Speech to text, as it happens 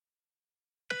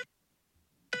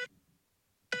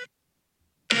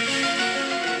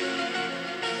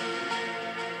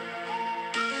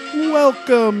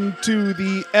Welcome to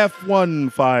the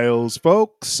F1 Files,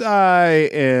 folks. I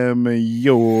am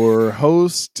your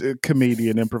host,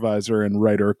 comedian, improviser, and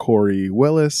writer Corey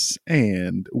Willis,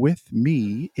 and with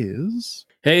me is...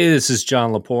 Hey, this is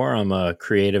John Lepore. I'm a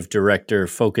creative director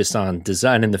focused on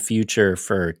designing the future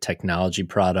for technology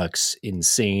products,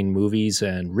 insane movies,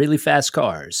 and really fast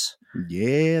cars.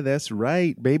 Yeah, that's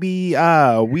right, baby.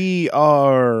 We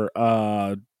are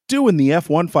doing the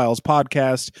F1 Files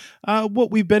podcast. What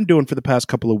we've been doing for the past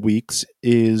couple of weeks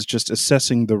is just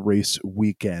assessing the race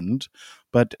weekend.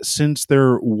 But since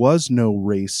there was no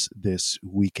race this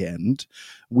weekend,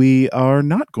 we are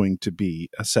not going to be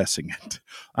assessing it.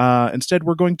 Instead,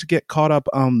 we're going to get caught up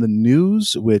on the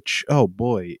news, which, oh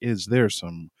boy, is there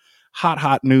some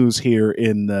hot news here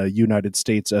in the United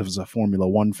States as a Formula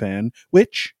One fan,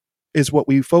 which is what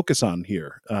we focus on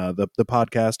here. The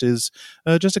podcast is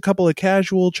just a couple of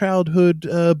casual childhood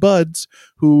buds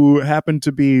who happen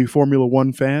to be Formula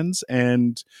One fans,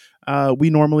 and we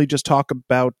normally just talk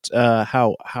about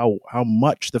how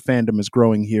much the fandom is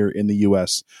growing here in the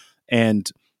U.S.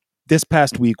 And this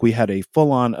past week, we had a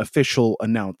full-on official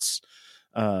announce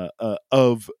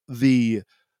of the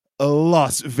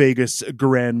Las Vegas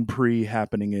Grand Prix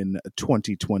happening in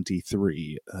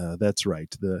 2023. That's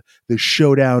right. The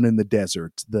showdown in the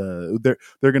desert. There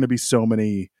are going to be so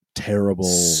many terrible,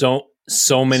 so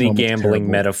many gambling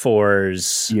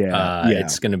metaphors. Yeah,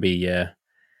 it's going to be yeah.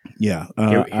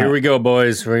 Here we go,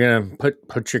 boys. We're gonna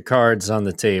put your cards on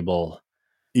the table.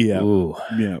 Yeah, ooh,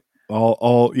 yeah.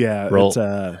 All yeah. It's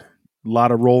a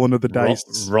lot of rolling of the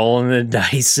dice. Rolling the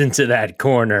dice into that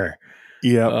corner.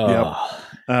 Yep.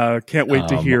 Can't wait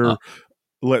to hear.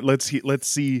 Let's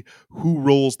see who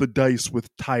rolls the dice with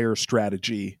tire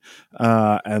strategy,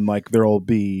 and like there'll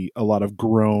be a lot of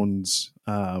groans.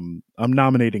 I'm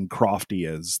nominating Crofty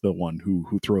as the one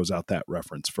who throws out that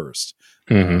reference first.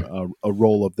 Mm-hmm. A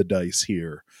roll of the dice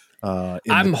here.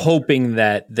 I'm hoping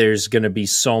that there's going to be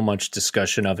so much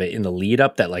discussion of it in the lead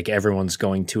up that like everyone's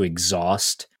going to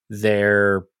exhaust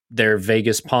their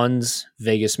Vegas puns,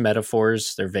 Vegas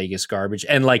metaphors, their Vegas garbage.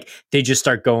 And like, they just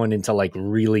start going into like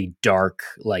really dark,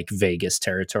 like Vegas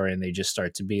territory. And they just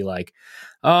start to be like,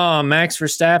 oh, Max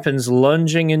Verstappen's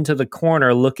lunging into the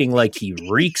corner looking like he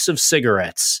reeks of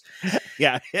cigarettes.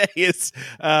 Yeah. It's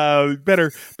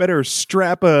better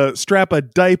strap a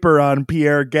diaper on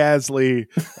Pierre Gasly,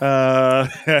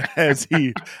 as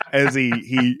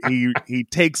he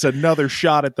takes another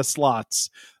shot at the slots.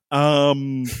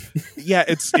 Yeah,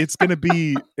 it's gonna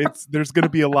be there's gonna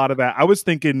be a lot of that. I was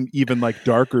thinking even like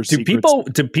darker secrets.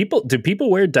 Do people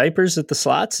wear diapers at the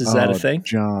slots? Is that a thing,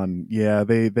 John? Yeah,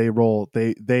 they roll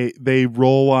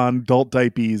on adult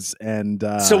diapers and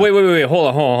so wait,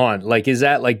 hold on. Like, is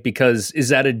that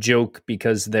a joke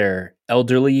because they're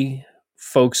elderly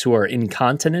folks who are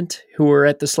incontinent who are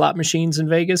at the slot machines in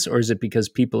Vegas, or is it because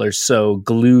people are so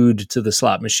glued to the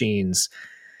slot machines?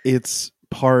 It's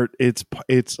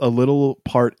a little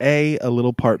part A, a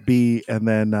little part B, and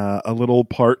then a little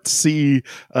part C,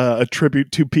 a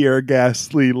tribute to Pierre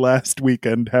Gasly last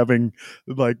weekend having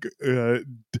like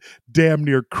damn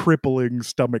near crippling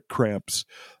stomach cramps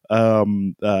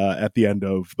at the end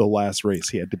of the last race.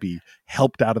 He had to be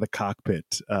helped out of the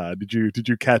cockpit. Did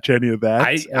you catch any of that?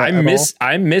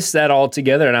 I missed that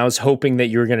altogether, and I was hoping that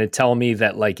you were going to tell me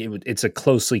that like it's a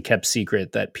closely kept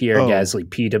secret that Pierre Gasly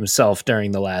peed himself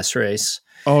during the last race.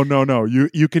 Oh no.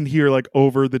 You can hear like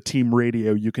over the team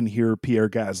radio, you can hear Pierre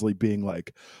Gasly being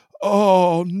like,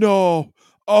 "Oh no.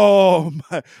 Oh,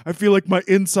 I feel like my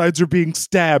insides are being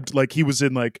stabbed." Like he was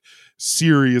in like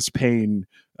serious pain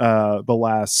the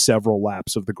last several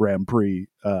laps of the Grand Prix,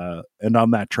 and on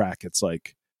that track it's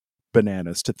like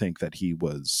bananas to think that he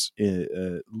was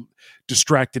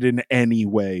distracted in any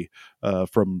way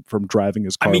from driving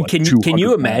his car. I mean, like can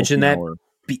you imagine that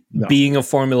No. being a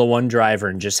Formula One driver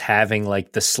and just having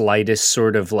like the slightest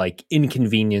sort of like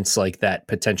inconvenience like that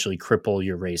potentially cripple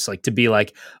your race? Like to be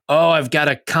like, oh, I've got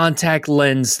a contact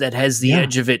lens that has the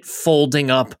edge of it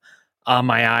folding up on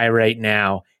my eye right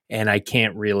now, and I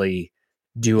can't really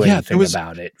do anything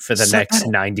about it for the next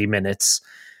 90 minutes.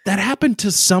 That happened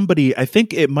to somebody. I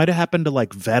think it might have happened to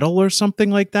like Vettel or something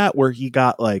like that, where he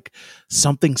got like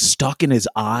something stuck in his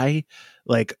eye,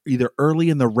 like either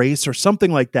early in the race or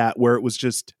something like that, where it was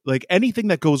just like anything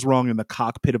that goes wrong in the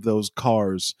cockpit of those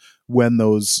cars when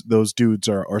those dudes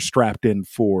are strapped in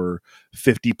for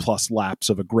 50 plus laps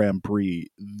of a Grand Prix.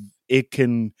 It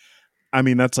can, I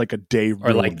mean, that's like a day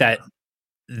or like that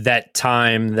that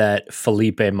time that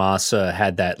Felipe Massa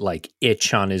had that like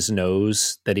itch on his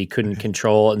nose that he couldn't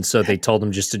control. And so they told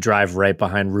him just to drive right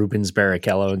behind Rubens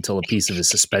Barrichello until a piece of his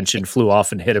suspension flew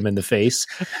off and hit him in the face.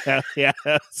 Yes.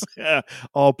 Yeah.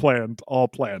 All planned.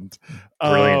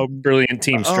 Brilliant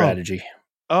team strategy.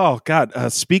 Oh God!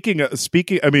 Speaking.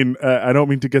 I mean, I don't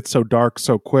mean to get so dark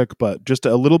so quick, but just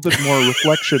a little bit more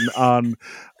reflection on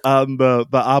the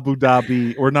Abu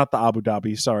Dhabi, or not the Abu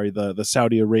Dhabi, sorry, the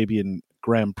Saudi Arabian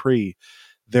Grand Prix.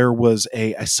 There was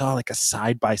I saw like a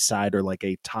side by side, or like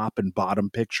a top and bottom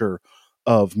picture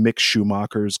of Mick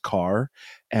Schumacher's car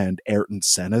and Ayrton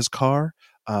Senna's car,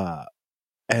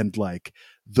 and like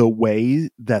the way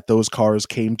that those cars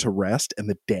came to rest and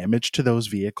the damage to those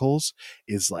vehicles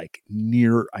is like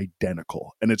near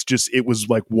identical. And it was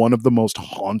like one of the most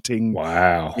haunting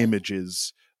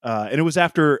images. And it was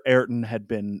after Ayrton had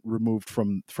been removed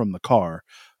from the car.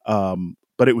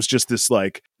 But it was just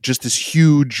this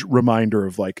huge reminder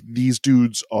of like, these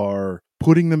dudes are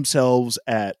putting themselves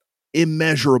at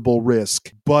immeasurable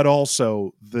risk, but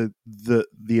also the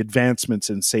advancements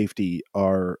in safety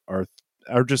are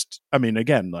just, I mean,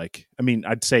 again,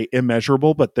 I'd say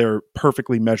immeasurable, but they're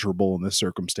perfectly measurable in this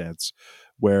circumstance,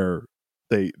 where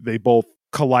they both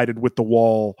collided with the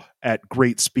wall at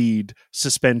great speed.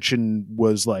 Suspension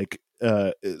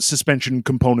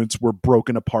components were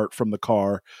broken apart from the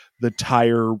car. The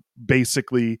tire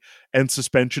basically and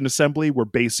suspension assembly were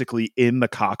basically in the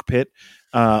cockpit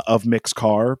of Mick's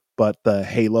car, but the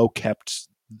halo kept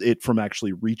it from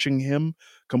actually reaching him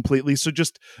completely. So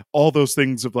just all those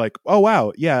things of like, oh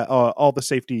wow, yeah, all the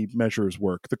safety measures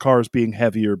work. The car is being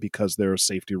heavier because there are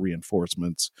safety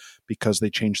reinforcements, because they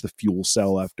changed the fuel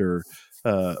cell after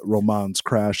Romain's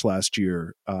crash last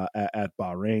year at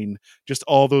Bahrain. Just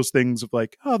all those things of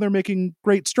like, oh, they're making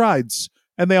great strides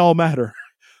and they all matter.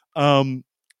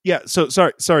 Yeah, so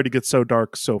sorry to get so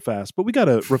dark so fast, but we got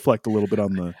to reflect a little bit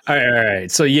on the. All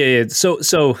right. So yeah.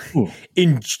 So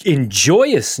in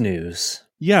joyous news,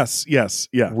 yes,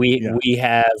 yeah. We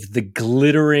have the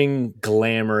glittering,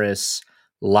 glamorous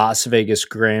Las Vegas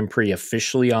Grand Prix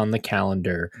officially on the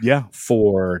calendar. Yeah.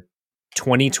 For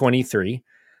 2023.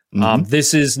 Mm-hmm.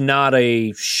 This is not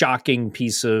a shocking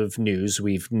piece of news.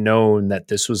 We've known that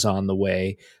this was on the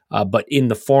way, but in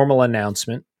the formal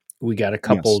announcement, we got a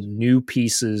couple new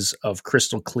pieces of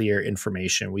crystal clear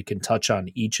information. We can touch on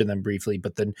each of them briefly,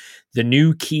 but then the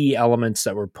new key elements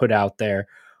that were put out there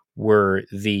were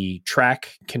the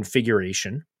track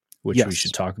configuration, which we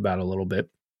should talk about a little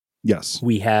bit. Yes.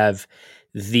 We have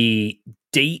the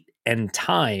date and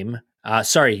time.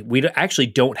 Sorry, we actually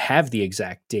don't have the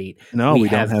exact date. No, we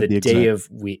don't have the day of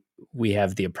we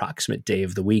have the approximate day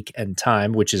of the week and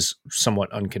time, which is somewhat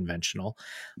unconventional.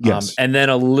 Yes. And then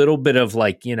a little bit of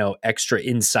like, extra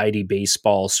insidey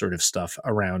baseball sort of stuff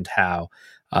around how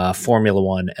Formula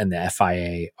One and the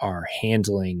FIA are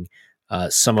handling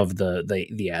some of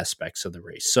the aspects of the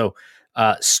race. So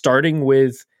starting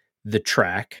with the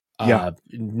track,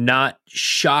 not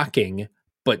shocking,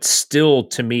 but still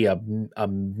to me a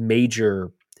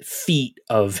major feat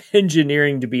of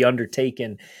engineering to be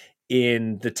undertaken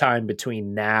in the time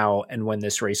between now and when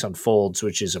this race unfolds,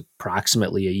 which is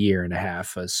approximately a year and a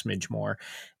half, a smidge more.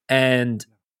 And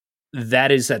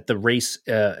that is that the race,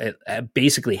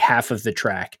 basically half of the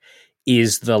track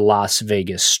is the Las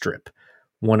Vegas Strip,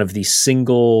 one of the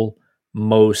single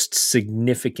most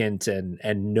significant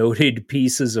and noted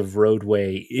pieces of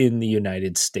roadway in the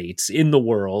United States, in the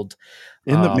world.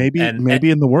 Maybe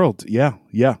in the world. Yeah.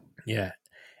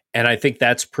 And I think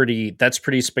that's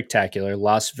pretty spectacular.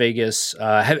 Las Vegas.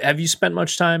 Have you spent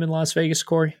much time in Las Vegas,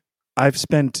 Corey? I've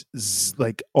spent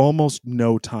like almost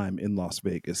no time in Las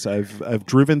Vegas. I've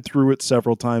driven through it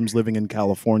several times, living in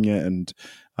California and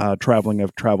traveling.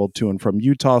 I've traveled to and from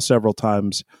Utah several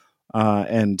times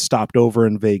and stopped over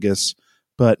in Vegas,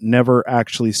 but never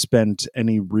actually spent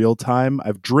any real time.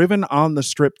 I've driven on the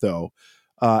Strip though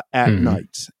at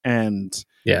night, and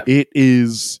it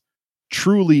is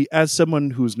truly, as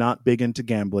someone who's not big into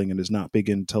gambling and is not big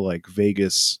into like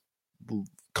Vegas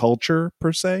culture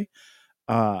per se,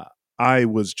 I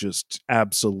was just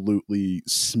absolutely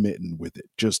smitten with it.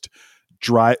 Just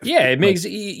drive. Yeah, it makes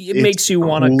you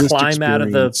want to climb out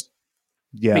of the.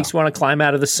 Yeah, makes you want to climb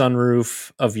out of the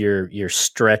sunroof of your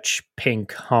stretch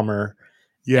pink Hummer.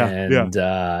 And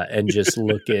just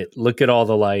look at all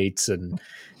the lights and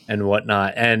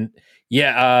whatnot. And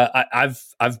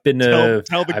I've been to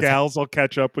tell the gals I'll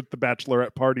catch up with the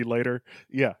bachelorette party later.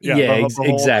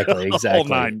 Exactly. Whole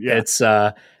nine,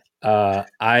 yeah.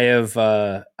 I've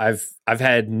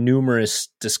had numerous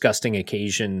disgusting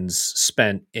occasions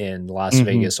spent in Las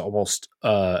Vegas, almost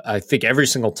I think every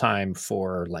single time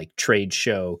for like trade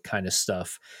show kind of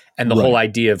stuff. And the whole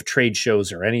idea of trade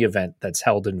shows or any event that's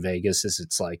held in Vegas is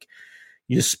it's like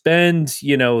you spend,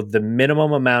 the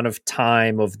minimum amount of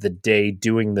time of the day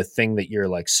doing the thing that you're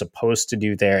like supposed to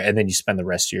do there, and then you spend the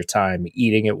rest of your time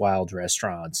eating at wild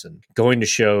restaurants and going to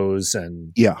shows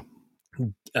and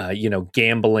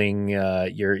gambling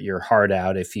your heart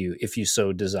out if you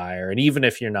so desire. And even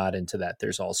if you're not into that,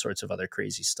 there's all sorts of other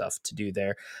crazy stuff to do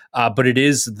there. But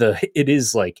it's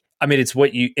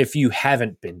what if you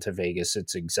haven't been to Vegas,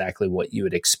 it's exactly what you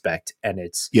would expect. And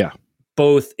it's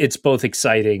both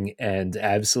exciting and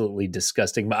absolutely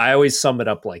disgusting. But I always sum it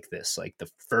up like this. Like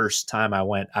the first time I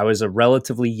went, I was a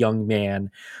relatively young man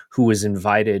who was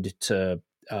invited to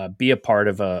be a part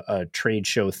of a trade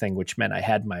show thing, which meant I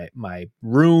had my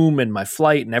room and my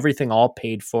flight and everything all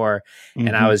paid for.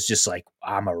 And I was just like,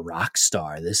 I'm a rock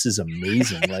star. This is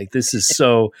amazing. Like, this is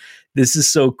so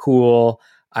cool.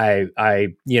 I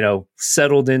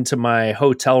settled into my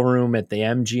hotel room at the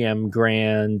MGM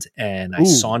Grand, and I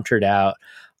sauntered out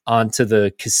onto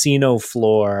the casino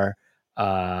floor,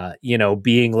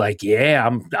 being like, yeah,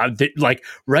 I'm like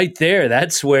right there.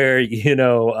 That's where,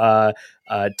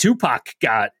 Tupac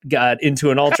got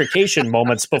into an altercation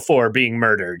moments before being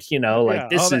murdered,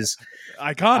 this is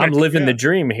iconic. I'm living the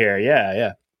dream here.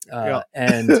 Yeah.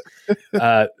 And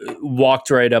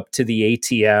walked right up to the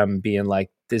ATM being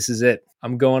like, this is it.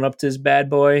 I'm going up to this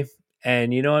bad boy.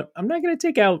 And you know what? I'm not going to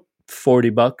take out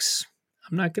 $40.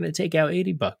 I'm not going to take out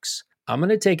 $80. I'm going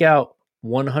to take out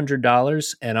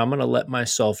 $100, and I'm going to let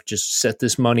myself just set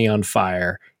this money on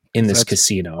fire in this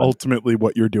casino. Ultimately,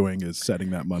 what you're doing is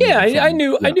setting that money. Yeah, I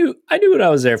knew what I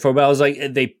was there for, but I was like,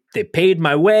 they paid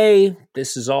my way.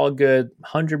 This is all good.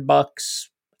 $100.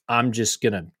 I'm just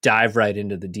going to dive right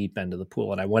into the deep end of the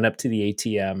pool. And I went up to the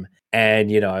ATM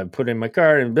and, I put in my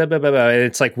card and blah, blah, blah, blah. And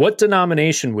it's like, what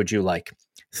denomination would you like?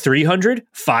 300,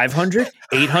 500,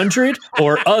 800,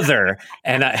 or other?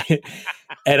 And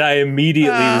I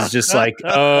immediately was just like,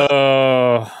 I'm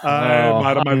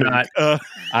out of my not.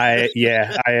 I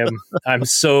am. I'm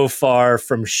so far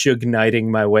from Suge Knighting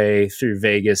my way through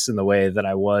Vegas in the way that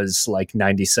I was like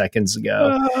 90 seconds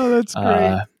ago. Oh, that's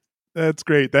great. That's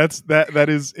great. That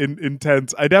is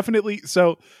intense. I definitely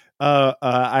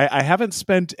I haven't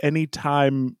spent any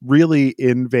time really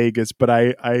in Vegas, but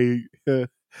I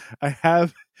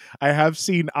have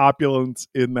seen opulence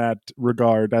in that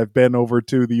regard. I've been over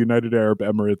to the United Arab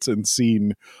Emirates and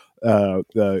seen an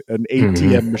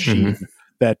ATM machine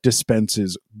that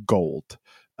dispenses gold.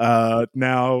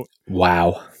 Now,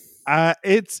 wow. I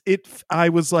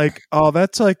was like, oh,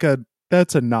 that's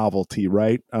a novelty,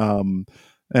 right? And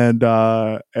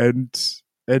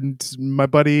my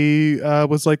buddy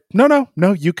was like, no,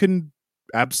 you can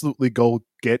absolutely go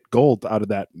get gold out of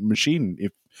that machine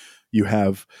if you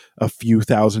have a few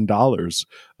 $1,000s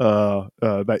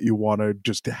that you want to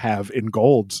just have in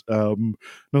gold. And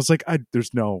I was like,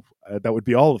 there's no, that would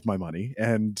be all of my money,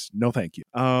 and no, thank you.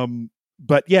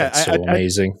 But yeah, that's so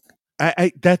amazing.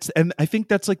 I think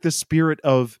that's like the spirit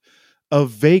of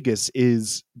Vegas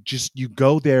is just you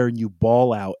go there and you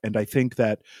ball out. And I think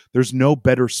that there's no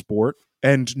better sport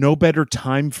and no better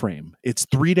time frame. It's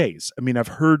 3 days. I mean, I've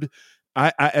heard,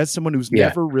 I as someone who's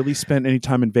never really spent any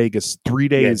time in Vegas, 3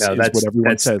 days is what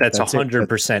everyone says. That's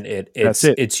 100% it.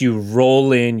 It's you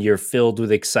roll in, you're filled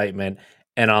with excitement,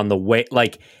 and on the way,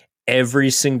 like every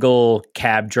single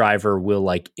cab driver will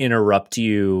like interrupt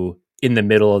you in the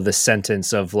middle of the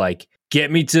sentence of like,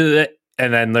 get me to the,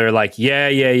 and then they're like, yeah,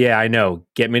 I know.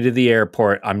 Get me to the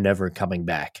airport. I'm never coming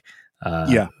back.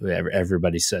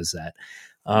 Everybody says that.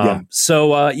 And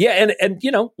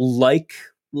like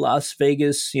Las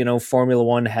Vegas, Formula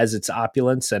One has its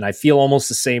opulence, and I feel almost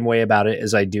the same way about it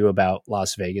as I do about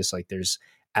Las Vegas. Like there's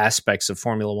aspects of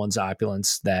Formula One's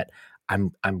opulence that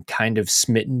I'm kind of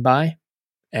smitten by,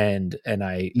 and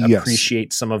I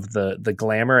appreciate some of the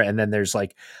glamour. And then there's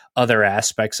like other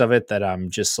aspects of it that I'm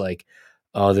just like,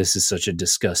 oh, this is such a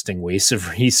disgusting waste of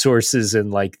resources.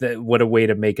 And like, what a way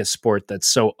to make a sport that's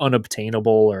so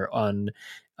unobtainable or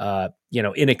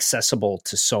inaccessible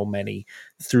to so many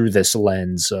through this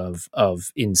lens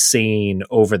of insane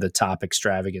over the top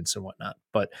extravagance and whatnot.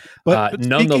 But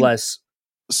nonetheless,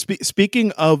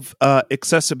 speaking of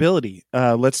accessibility,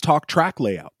 let's talk track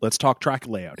layout.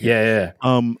 Here.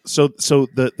 Yeah. So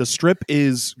the strip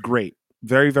is great.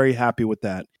 Very, very happy with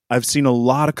that. I've seen a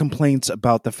lot of complaints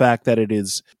about the fact that it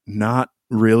is not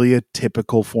really a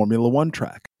typical Formula One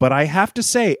track. But I have to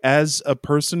say, as a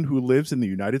person who lives in the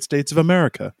United States of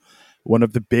America, one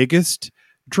of the biggest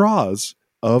draws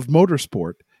of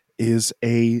motorsport is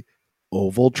a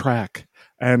oval track.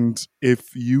 And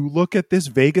if you look at this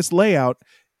Vegas layout,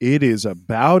 it is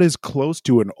about as close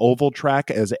to an oval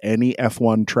track as any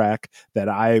F1 track that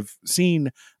I've seen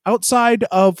outside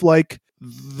of like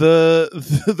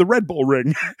the Red Bull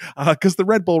Ring, because the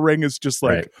Red Bull Ring is just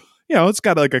like, Right. it's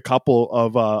got like a couple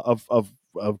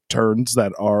of turns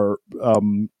that are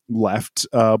left,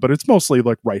 but it's mostly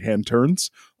like right hand turns,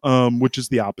 which is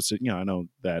the opposite. I know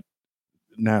that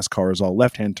NASCAR is all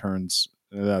left hand turns.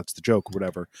 That's the joke or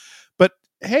whatever. But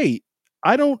hey,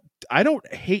 I don't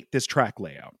hate this track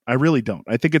layout. I really don't.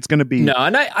 I think it's going to be no,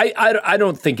 and I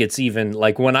don't think it's even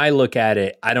like, when I look at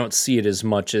it, I don't see it as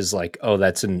much as like, oh,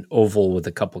 that's an oval with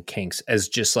a couple kinks, as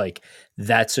just like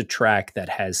that's a track that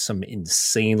has some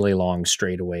insanely long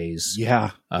straightaways.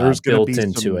 Yeah, there's built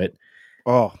into it.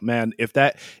 Oh man, if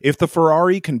the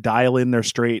Ferrari can dial in their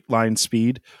straight line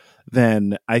speed,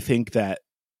 then I think that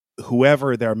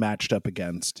whoever they're matched up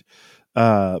against,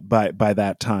 by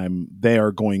that time, they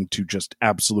are going to just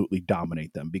absolutely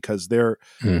dominate them, because their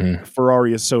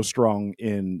Ferrari is so strong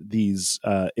in these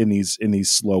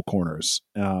slow corners,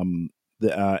 and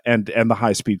the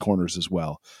high speed corners as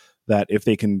well, that if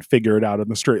they can figure it out in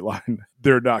the straight line,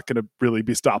 they're not going to really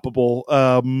be stoppable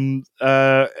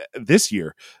this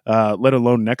year, let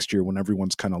alone next year when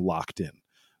everyone's kind of locked in.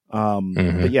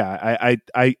 But yeah,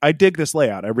 I dig this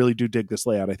layout. I really do dig this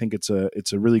layout. I think it's a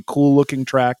really cool looking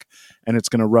track, and it's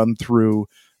going to run through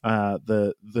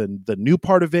the new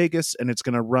part of Vegas, and it's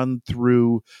going to run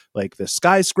through like the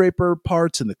skyscraper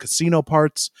parts and the casino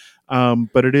parts.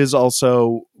 But it is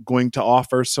also going to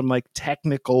offer some like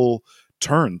technical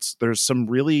turns. There's some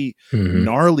really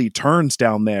gnarly turns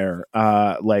down there.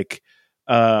 What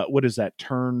is that,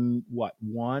 turn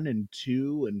 1 and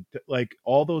 2 and like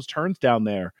all those turns down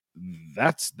there,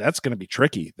 that's going to be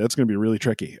tricky. That's going to be really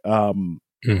tricky. So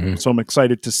I'm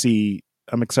excited to see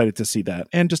that,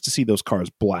 and just to see those cars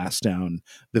blast down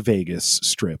the Vegas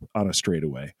Strip on a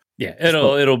straightaway. Yeah,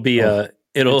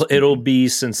 it'll be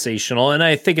sensational, and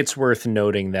I think it's worth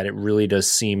noting that it really does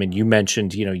seem, and you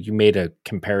mentioned, you made a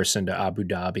comparison to Abu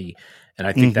Dhabi, and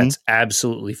I think that's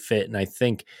absolutely fit. And I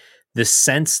think the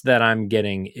sense that I'm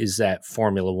getting is that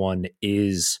Formula One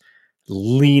is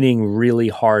leaning really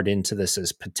hard into this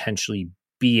as potentially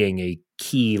being a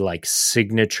key, like,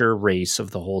 signature race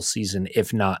of the whole season,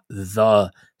 if not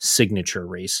the signature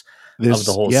race of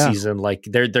the whole season. Like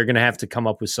they're going to have to come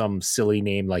up with some silly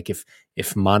name, like if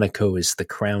Monaco is the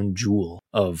crown jewel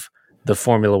of the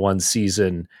Formula One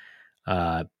season,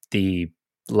 the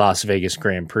Las Vegas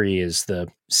Grand Prix is the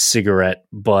cigarette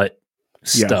butt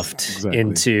stuffed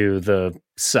into the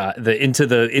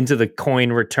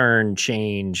coin return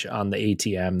change on the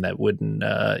ATM that wouldn't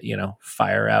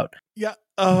fire out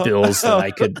bills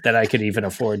that I could even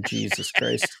afford. Jesus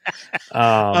Christ.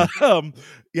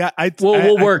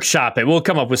 We'll workshop it. We'll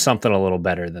come up with something a little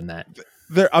better than that.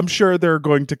 I'm sure they're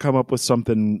going to come up with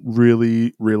something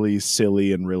really, really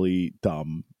silly and really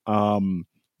dumb.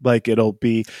 Like it'll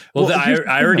be. I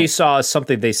already saw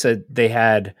something. They said they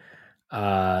had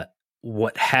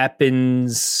what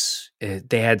happens.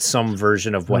 They had some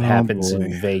version of what happens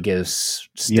in Vegas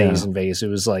stays in Vegas. It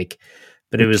was like,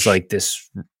 but it was like this.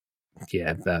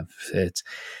 Yeah, it's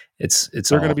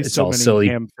there are going to be so many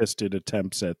ham-fisted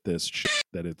attempts at this shit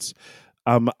that it's.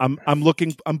 I'm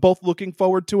both looking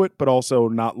forward to it, but also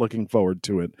not looking forward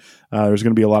to it. There's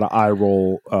going to be a lot of eye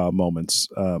roll moments.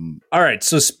 All right.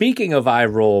 So speaking of eye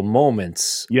roll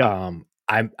moments,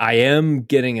 I am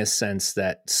getting a sense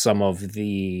that some of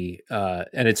the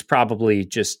and it's probably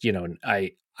just,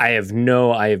 I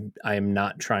am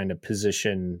not trying to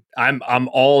position. I'm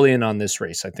all in on this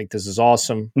race. I think this is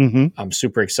awesome. I'm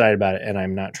super excited about it, and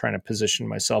I'm not trying to position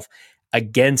myself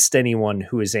against anyone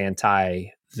who is anti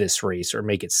this race or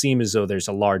make it seem as though there's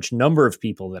a large number of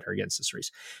people that are against this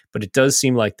race. But it does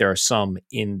seem like there are some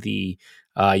in the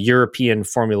European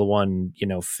Formula One,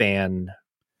 fan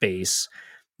base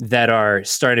that are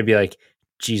starting to be like,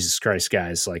 Jesus Christ,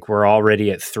 guys, like we're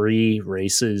already at 3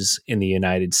 races in the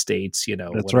United States.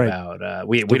 That's what about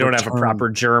we don't have a proper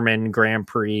German Grand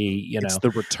Prix. It's the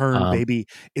return, baby.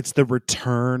 It's the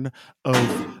return of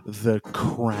the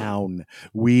crown.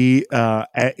 We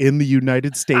in the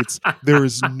United States, there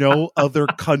is no other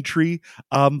country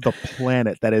on the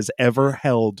planet that has ever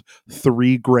held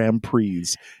 3 Grand Prix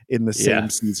in the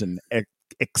same season,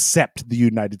 except the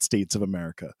United States of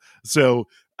America. So.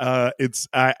 I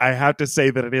have to say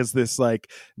that it is this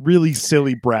like really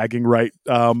silly bragging right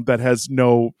that has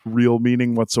no real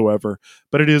meaning whatsoever,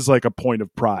 but it is like a point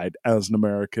of pride as an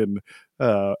American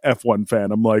F1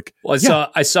 fan. I'm like, well,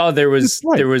 I saw there was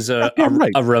right. there was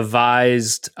Right. a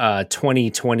revised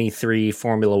 2023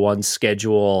 Formula One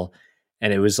schedule,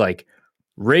 and it was like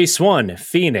race 1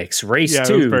 Phoenix, race Yeah, it was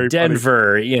 2 very funny.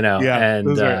 Denver, Yeah, and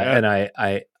those are, and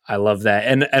I love that,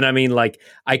 and I mean, like,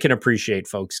 I can appreciate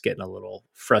folks getting a little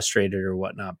frustrated or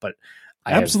whatnot, but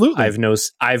absolutely.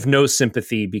 I've no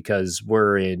sympathy, because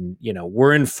we're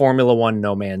in Formula One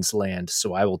no man's land,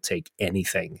 so I will take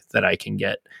anything that I can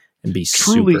get and be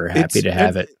Truly, super happy to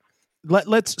have it.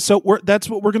 That's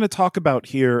what we're going to talk about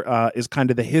here, is kind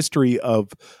of the history of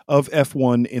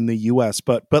F1 in the US,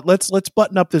 but let's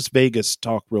button up this Vegas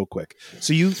talk real quick.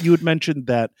 So you had mentioned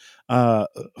that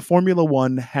Formula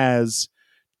One has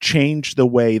changed the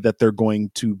way that they're going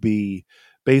to be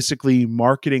basically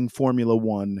marketing Formula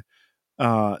One,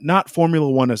 not Formula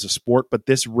One as a sport, but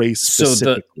this race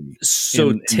specifically.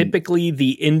 So typically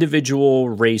the individual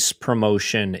race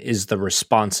promotion is the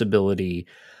responsibility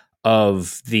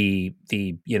of the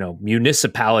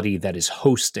municipality that is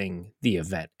hosting the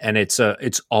event, and it's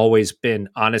always been,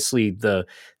 honestly, the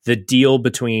deal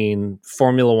between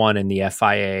Formula One and the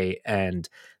FIA and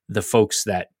the folks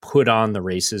that put on the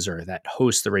races or that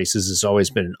host the races has always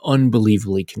been an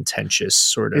unbelievably contentious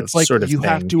sort of you thing.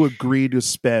 have to agree to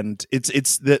spend. It's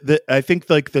the I think,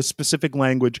 like, the specific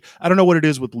language. I don't know what it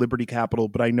is with Liberty Capital,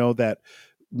 but I know that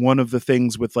one of the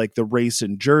things with, like, the race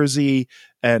in Jersey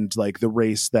and, like, the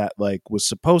race that, like, was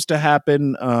supposed to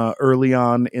happen early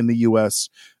on in the US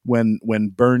when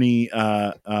Bernie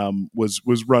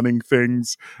was running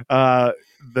things,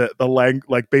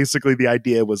 like, basically the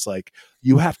idea was, like,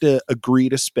 you have to agree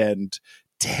to spend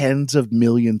tens of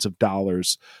millions of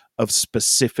dollars of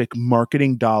specific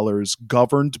marketing dollars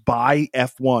governed by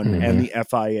F1 and the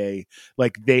FIA.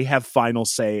 Like, they have final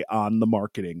say on the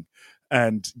marketing.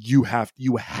 And you have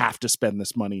to spend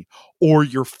this money, or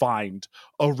you're fined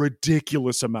a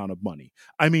ridiculous amount of money.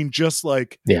 I mean, just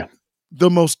like the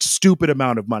most stupid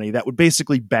amount of money that would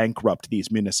basically bankrupt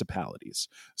these municipalities.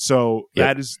 So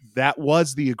that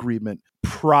was the agreement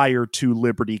prior to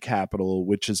Liberty Capital,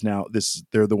 which is now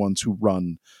they're the ones who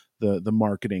run the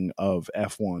marketing of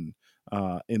F1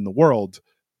 in the world.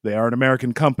 They are an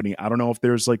American company. I don't know if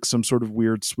there's, like, some sort of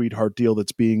weird sweetheart deal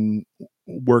that's being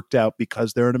worked out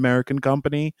because they're an American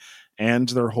company and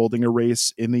they're holding a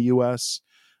race in the US.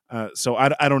 So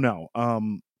I don't know.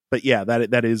 But yeah,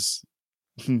 that is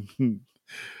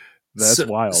that's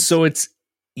wild. So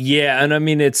and I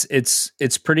mean,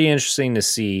 it's pretty interesting to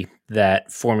see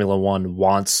that Formula One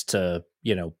wants to,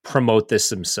 promote this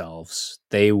themselves.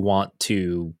 They want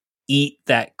to eat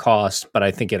that cost, but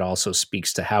I think it also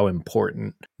speaks to how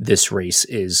important this race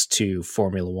is to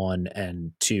Formula One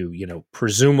and to,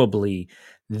 presumably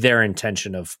their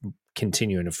intention of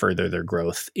continuing to further their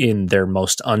growth in their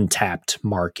most untapped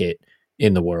market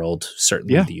in the world,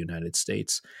 certainly the United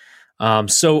States.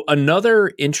 So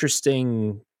another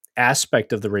interesting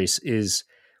aspect of the race is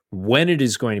when it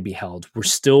is going to be held. We're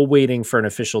still waiting for an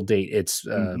official date.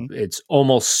 It's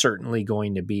almost certainly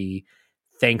going to be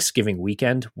Thanksgiving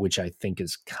weekend, which I think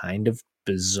is kind of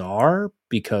bizarre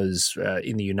because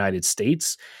in the United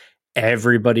States,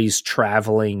 everybody's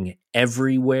traveling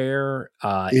everywhere.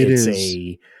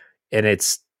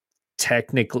 It's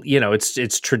technically,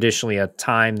 it's traditionally a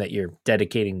time that you're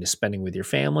dedicating to spending with your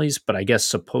families. But I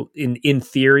guess in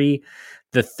theory,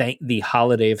 the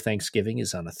holiday of Thanksgiving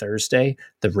is on a Thursday.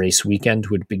 The race weekend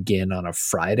would begin on a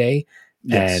Friday,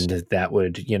 and that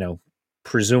would,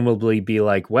 presumably be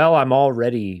like, well, I'm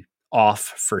already off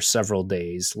for several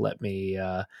days. Let me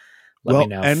now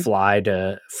fly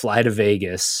to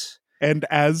Vegas. And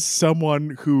as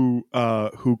someone who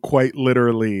quite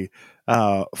literally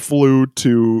flew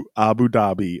to Abu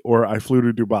Dhabi, or I flew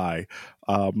to Dubai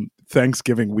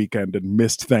Thanksgiving weekend and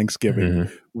missed Thanksgiving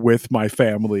with my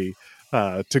family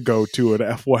to go to an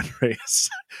F1 race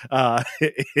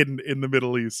in the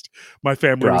Middle East, my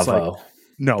family was like,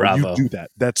 no, you do that.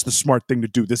 That's the smart thing to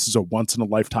do. This is a once in a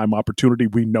lifetime opportunity.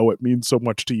 We know it means so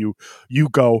much to you. You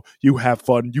go, you have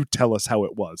fun. You tell us how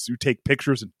it was. You take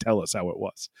pictures and tell us how it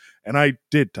was. And I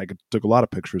did. I took a lot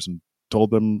of pictures and told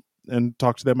them and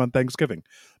talked to them on Thanksgiving.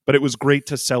 But it was great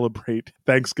to celebrate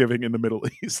Thanksgiving in the Middle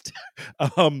East.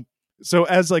 So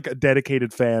as like a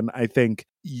dedicated fan, I think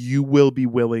you will be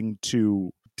willing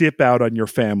to dip out on your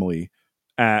family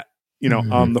at,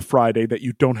 on the Friday that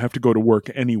you don't have to go to work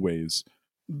anyways.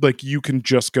 Like, you can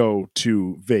just go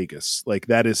to Vegas. Like,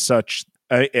 that is such,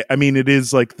 I mean, it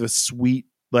is like the sweet,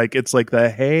 like, it's like the,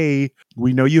 hey,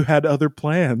 we know you had other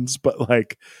plans, but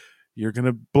like, you're going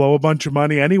to blow a bunch of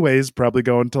money anyways, probably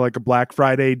going to like a Black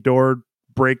Friday door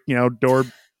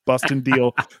busting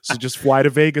deal. So just fly to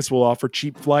Vegas. We'll offer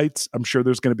cheap flights. I'm sure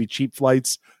there's going to be cheap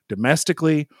flights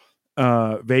domestically.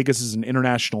 Vegas is an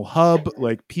international hub.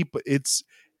 Like people, it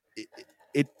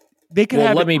they could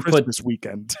have let me Christmas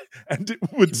weekend and it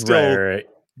would still right.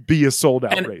 be a sold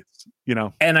out race, you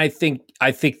know? And I think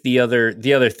the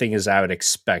other thing is I would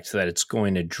expect that it's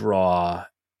going to draw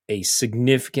a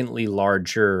significantly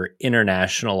larger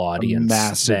international audience,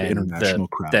 massive than international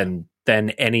crowd than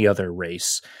any other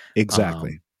race.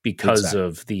 Exactly. Because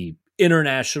of the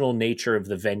international nature of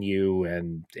the venue,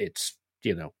 and it's,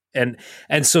 you know, and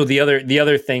so the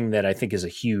other thing that I think is a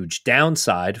huge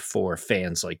downside for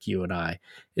fans like you and I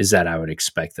is that I would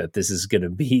expect that this is going to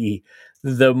be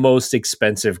the most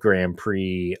expensive Grand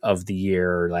Prix of the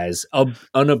year, as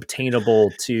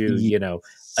unobtainable to, you know,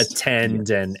 attend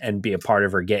and be a part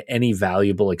of or get any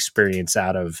valuable experience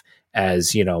out of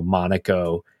as, you know,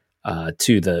 Monaco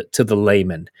to the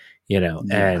layman, you know,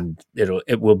 and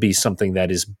it will be something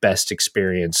that is best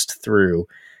experienced through,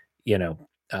 you know,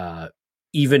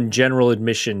 even general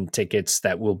admission tickets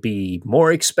that will be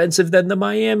more expensive than the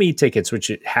Miami tickets, which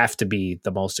have to be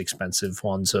the most expensive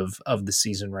ones of the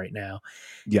season right now.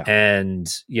 Yeah.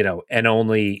 And, you know,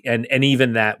 and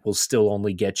even that will still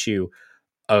only get you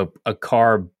a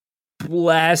car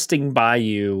blasting by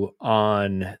you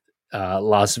on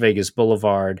Las Vegas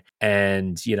Boulevard.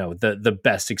 And, you know, the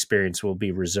best experience will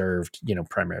be reserved, you know,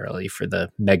 primarily for the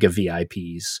mega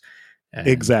VIPs.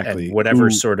 And whatever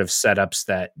sort of setups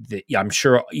that I'm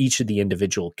sure each of the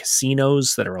individual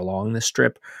casinos that are along the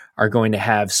strip are going to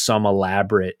have some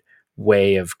elaborate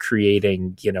way of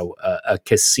creating, you know, a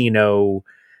casino,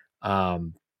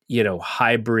 you know,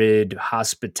 hybrid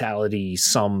hospitality,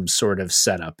 some sort of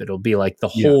setup. It'll be like the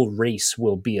whole race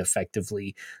will be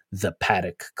effectively the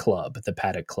Paddock Club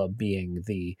being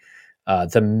the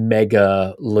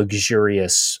mega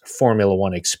luxurious Formula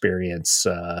One experience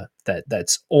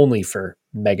that's only for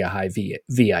mega high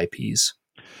VIPs.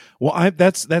 Well,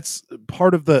 that's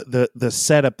part of the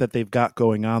setup that they've got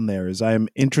going on there. Is I'm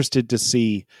interested to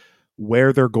see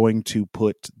where they're going to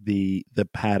put the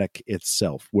paddock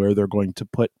itself, where they're going to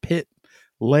put pit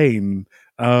lane,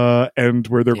 and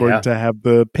where they're going to have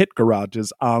the pit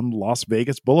garages on Las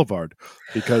Vegas Boulevard,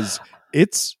 because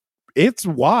it's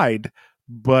wide,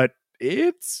 but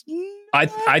it's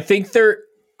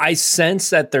I sense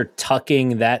that they're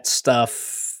tucking that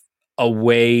stuff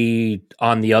away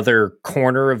on the other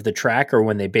corner of the track, or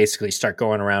when they basically start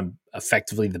going around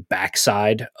effectively the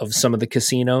backside of some of the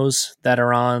casinos that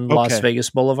are on Las Vegas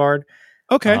Boulevard.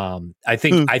 Okay. I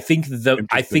think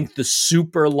the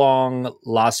super long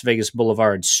Las Vegas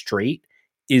Boulevard straight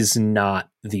is not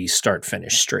the start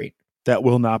finish straight. That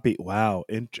will not be. Wow.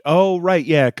 Right.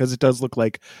 Yeah. Because it does look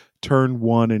like turn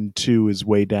 1 and 2 is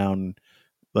way down,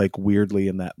 like weirdly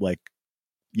in that, like,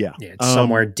 it's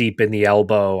somewhere deep in the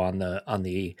elbow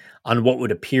on what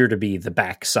would appear to be the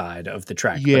backside of the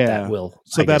track. But that will,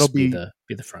 that'll be the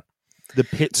front. The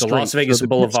pit straight. The Las Vegas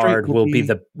Boulevard will be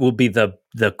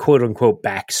the quote unquote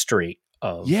back straight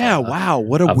of. Yeah. Wow.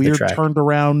 What a weird turned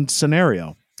around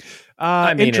scenario.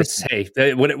 I mean, it's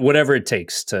whatever it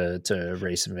takes to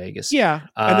race in Vegas. Yeah,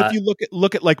 and if you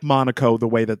look at like Monaco, the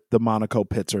way that the Monaco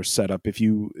pits are set up,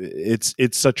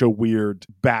 it's such a weird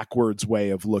backwards way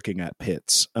of looking at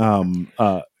pits. And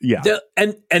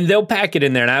they'll pack it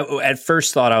in there. And I at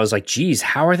first thought, I was like, geez,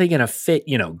 how are they going to fit,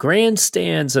 you know,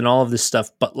 grandstands and all of this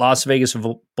stuff? But Las Vegas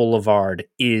Boulevard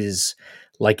is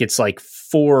it's like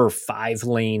 4 or 5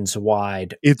 lanes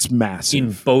wide. It's massive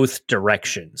in both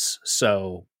directions.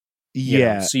 So.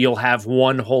 So you'll have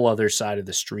one whole other side of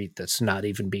the street that's not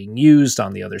even being used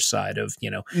on the other side of, you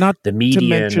know, not the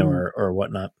median or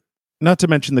whatnot. Not to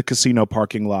mention the casino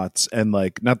parking lots and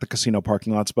not the casino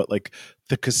parking lots, but like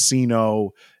the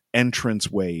casino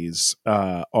entrance ways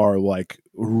are like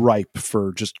ripe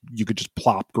for you could just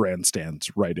plop grandstands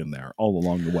right in there all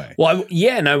along the way. Well,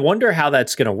 and I wonder how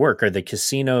that's going to work. Are the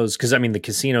casinos, because I mean, the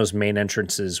casino's main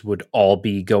entrances would all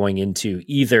be going into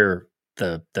either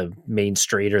the main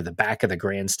straight or the back of the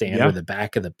grandstand or the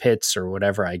back of the pits or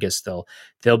whatever. I guess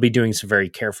they'll be doing some very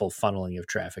careful funneling of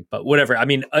traffic, but whatever. I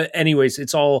mean, anyways,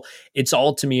 it's all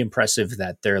to me impressive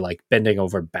that they're like bending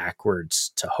over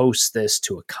backwards to host this,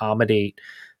 to accommodate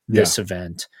this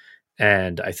event.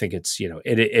 And I think it's, you know,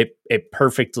 it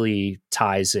perfectly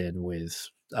ties in with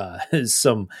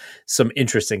some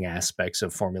interesting aspects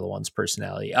of Formula One's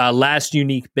personality. Last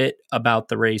unique bit about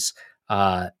the race,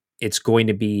 it's going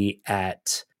to be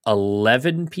at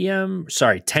 10 p.m.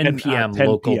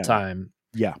 local time.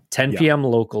 Yeah. 10 p.m.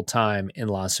 local time in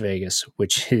Las Vegas,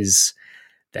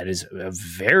 that is a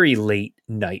very late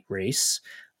night race.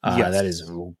 Yes. That is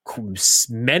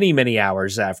many, many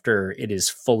hours after it is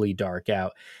fully dark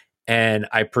out. And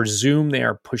I presume they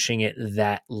are pushing it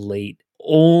that late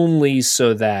only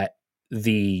so that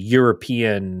the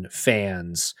European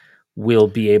fans will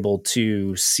be able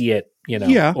to see it,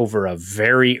 Yeah. over a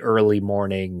very early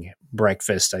morning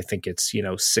breakfast. I think it's,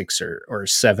 6 or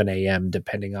 7 a.m.,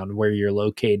 depending on where you're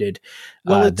located,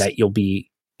 Well, that you'll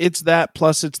be. it's that,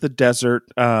 plus it's the desert.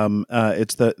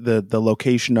 It's the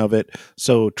location of it.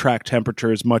 So track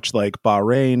temperatures, much like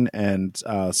Bahrain and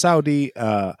Saudi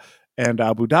and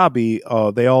Abu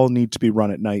Dhabi, they all need to be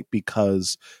run at night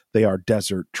because they are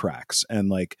desert tracks. And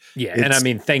like, Yeah. And I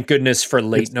mean, thank goodness for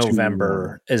late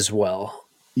November as well.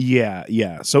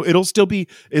 Yeah. So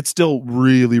it's still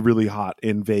really, really hot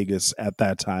in Vegas at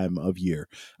that time of year.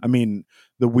 I mean,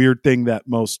 the weird thing that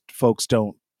most folks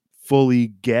don't fully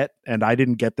get, and I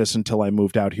didn't get this until I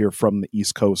moved out here from the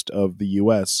East Coast of the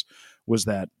US, was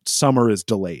that summer is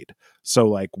delayed. So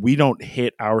like we don't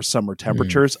hit our summer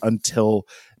temperatures until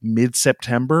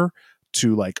mid-September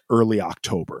to like early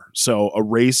October. So a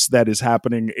race that is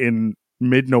happening in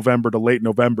mid-November to late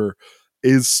November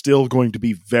is still going to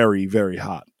be very, very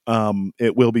hot.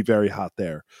 It will be very hot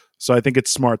there. So I think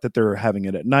it's smart that they're having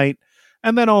it at night.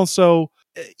 And then also,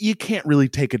 you can't really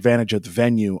take advantage of the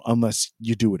venue unless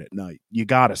you do it at night. You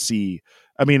got to see.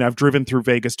 I mean, I've driven through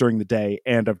Vegas during the day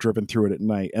and I've driven through it at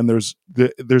night, and there's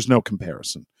no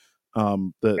comparison.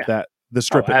 The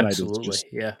strip at night is just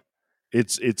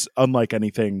it's unlike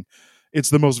anything. It's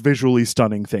the most visually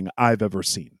stunning thing I've ever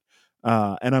seen.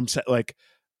 And I'm like,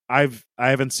 I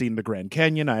haven't seen the Grand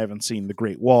Canyon, I haven't seen the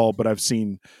Great Wall, but I've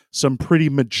seen some pretty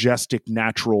majestic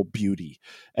natural beauty.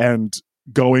 And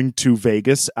going to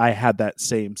Vegas, I had that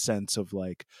same sense of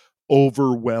like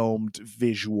overwhelmed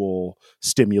visual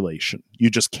stimulation. You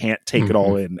just can't take it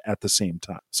all in at the same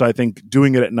time. So I think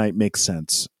doing it at night makes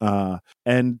sense.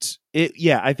 And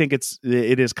I think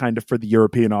it is kind of for the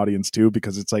European audience too,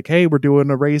 because it's like, hey, we're doing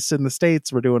a race in the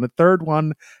States, we're doing a third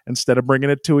one instead of bringing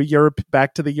it to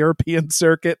back to the European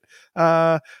circuit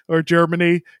or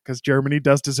Germany, because Germany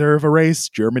does deserve a race.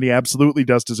 Germany absolutely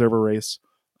does deserve a race.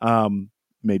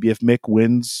 Maybe if Mick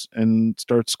wins and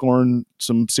starts scoring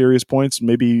some serious points,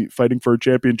 maybe fighting for a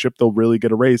championship, they'll really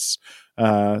get a race.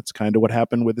 It's kind of what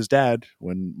happened with his dad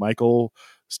when Michael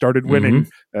started winning.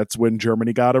 That's when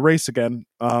Germany got a race again.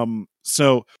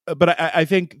 But I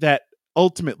think that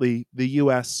ultimately the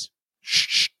U.S.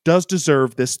 does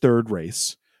deserve this third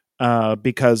race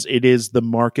because it is the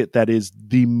market that is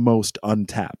the most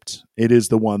untapped. It is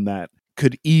the one that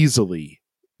could easily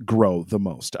grow the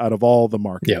most out of all the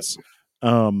markets. Yep.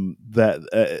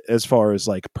 As far as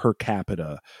like per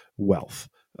capita wealth,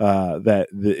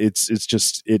 it's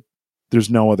just there's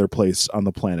no other place on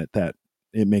the planet that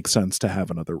it makes sense to have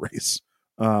another race.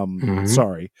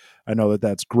 Sorry, I know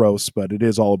that's gross, but it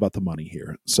is all about the money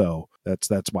here. So that's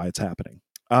why it's happening.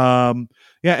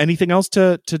 Anything else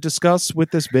to discuss with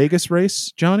this Vegas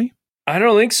race, Johnny? I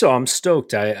don't think so. I'm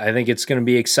stoked. I think it's going to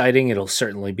be exciting. It'll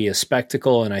certainly be a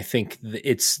spectacle, and I think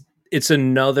it's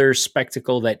another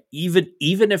spectacle that even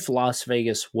if Las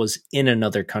Vegas was in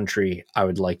another country, I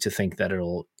would like to think that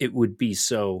it would be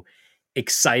so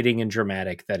exciting and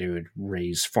dramatic that it would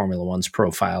raise Formula One's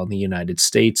profile in the United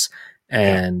States.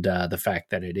 And the fact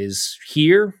that it is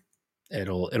here,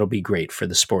 it'll be great for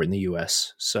the sport in the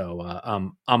US. So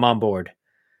I'm on board.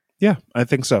 Yeah, I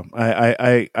think so.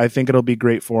 I think it'll be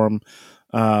great for them.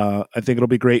 I think it'll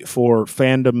be great for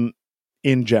fandom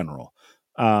in general.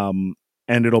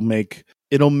 And it'll make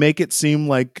it seem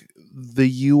like the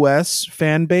U.S.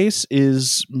 fan base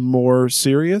is more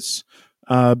serious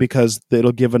because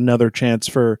it'll give another chance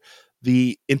for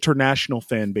the international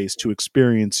fan base to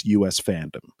experience U.S.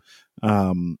 fandom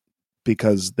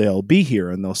because they'll be here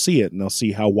and they'll see it and they'll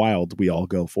see how wild we all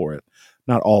go for it.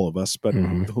 Not all of us, but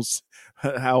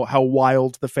how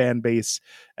wild the fan base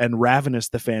and ravenous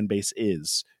the fan base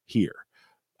is here.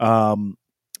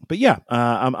 But yeah,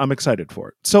 I'm excited for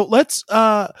it. So let's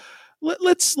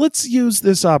use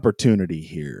this opportunity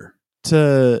here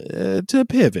to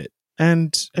pivot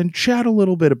and chat a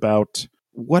little bit about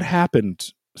what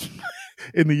happened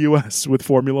in the U.S. with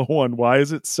Formula One. Why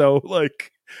is it so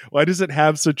why does it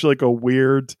have such like a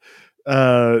weird,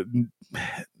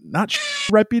 not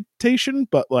reputation,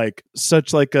 but like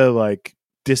such like a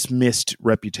dismissed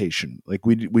reputation? Like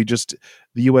the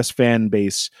U.S. fan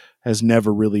base has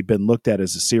never really been looked at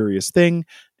as a serious thing,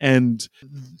 and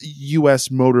U.S.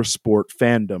 motorsport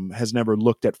fandom has never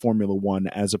looked at Formula One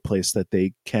as a place that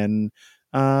they can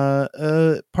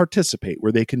participate,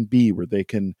 where they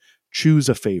can choose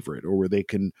a favorite, or where they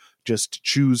can just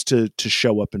choose to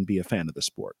show up and be a fan of the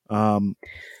sport.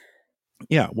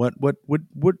 Yeah. What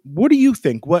do you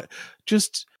think? What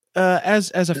just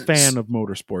as a fan of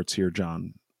motorsports here,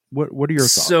 John? What are your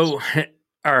thoughts? So,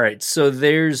 all right. So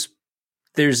there's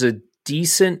a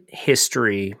decent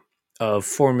history of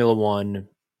Formula One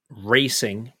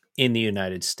racing in the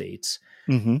United States,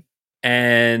 Mm-hmm.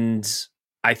 and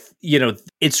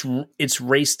it's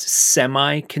raced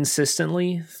semi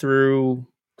consistently through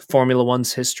Formula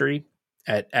One's history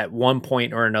at one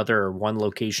point or another, or one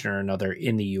location or another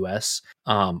in the U.S.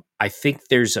 I think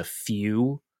there's a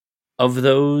few of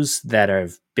those that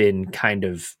have been kind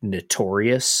of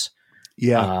notorious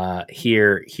Yeah.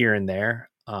 here and there.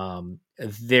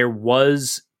 There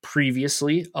was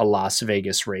previously a Las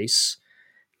Vegas race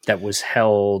that was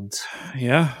held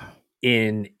Yeah.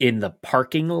 in the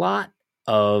parking lot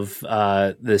of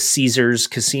the Caesars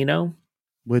Casino,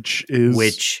 Which is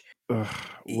which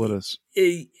what is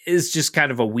is just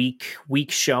kind of a weak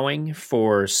showing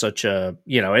for such a,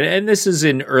 and this is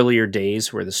in earlier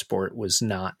days where the sport was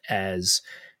not as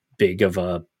big of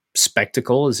a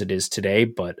spectacle as it is today,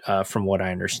 but from what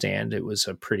I understand, it was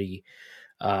a pretty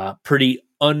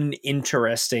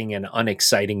uninteresting and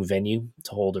unexciting venue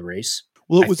to hold a race.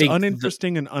 well, it I was think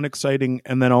uninteresting and unexciting,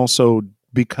 and then also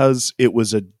because it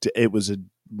was a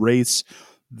race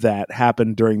that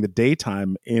happened during the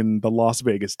daytime in the Las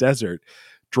Vegas desert.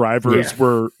 Drivers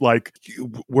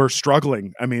were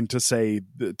struggling. I mean,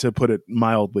 to put it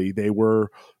mildly, they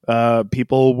were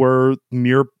people were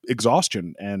near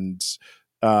exhaustion, and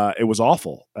it was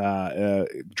awful.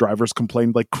 Drivers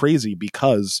complained like crazy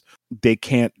because they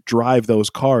can't drive those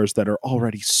cars that are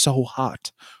already so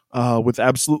hot with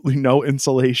absolutely no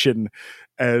insulation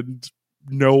and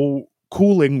no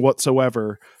cooling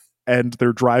whatsoever. And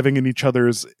they're driving in each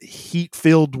other's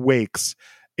heat-filled wakes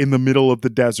in the middle of the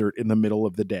desert in the middle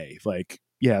of the day. Like,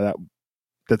 yeah,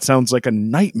 that sounds like a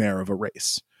nightmare of a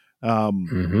race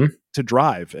to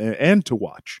drive and to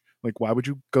watch. Like, why would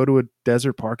you go to a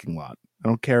desert parking lot? I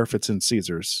don't care if it's in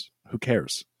Caesars. Who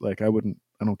cares? Like, I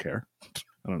don't care.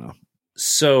 I don't know.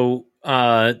 So,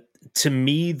 to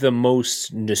me, the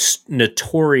most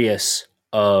notorious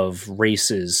of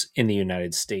races in the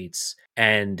United States,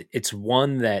 and it's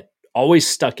one that always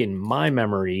stuck in my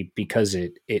memory because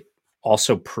it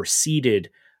also preceded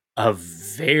a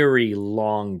very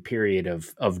long period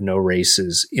of no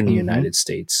races in the Mm-hmm. United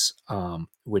States,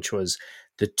 which was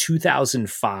the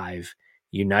 2005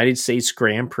 United States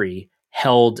Grand Prix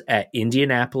held at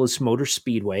Indianapolis Motor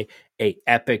Speedway, a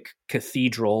epic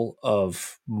cathedral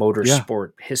of Yeah.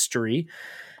 motorsport history.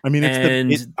 I mean,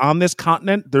 on this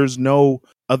continent, there's no,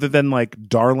 other than like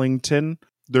Darlington,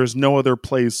 there's no other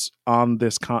place on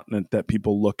this continent that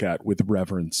people look at with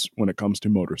reverence when it comes to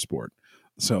motorsport.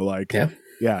 So like,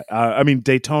 yeah, I mean,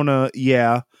 Daytona,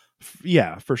 yeah,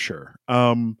 for sure.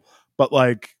 But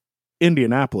like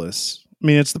Indianapolis, I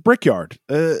mean, it's the Brickyard.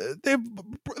 They've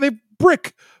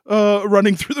brick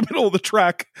running through the middle of the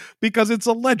track because it's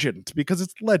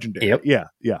legendary. Yep.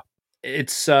 Yeah.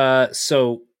 It's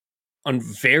so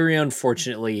very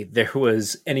unfortunately, there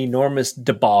was an enormous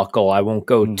debacle. I won't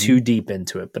go too deep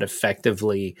into it, but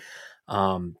effectively,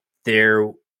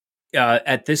 there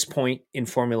at this point in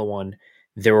Formula One,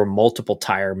 there were multiple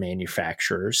tire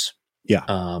manufacturers. Yeah.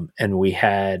 And we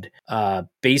had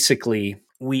basically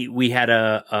we had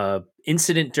a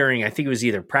incident during, I think it was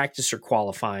either practice or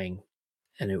qualifying,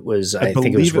 and it was I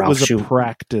think it was Ralph Schumacher. A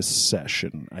practice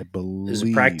session. I believe it was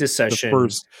a practice session.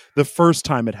 The first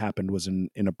time it happened was in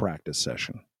a practice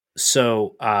session.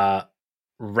 So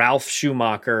Ralph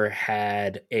Schumacher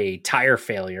had a tire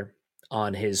failure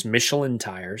on his Michelin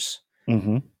tires.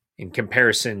 Mm-hmm. In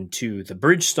comparison to the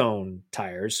Bridgestone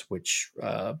tires, which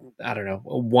I don't know,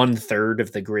 1/3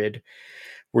 of the grid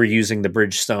were using the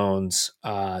Bridgestones,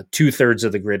 2/3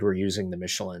 of the grid were using the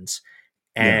Michelins,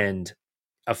 and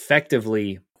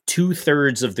effectively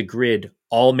 2/3 of the grid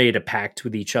all made a pact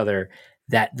with each other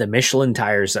that the Michelin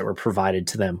tires that were provided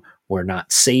to them were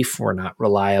not safe, were not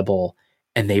reliable,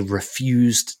 and they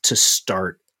refused to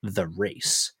start the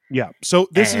race. Yeah. So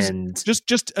this is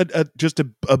just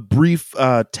a brief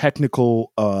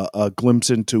technical glimpse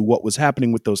into what was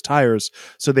happening with those tires.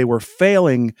 So they were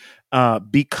failing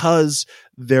because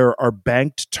there are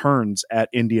banked turns at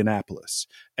Indianapolis.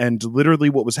 And literally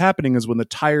what was happening is when the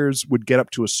tires would get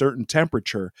up to a certain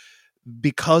temperature,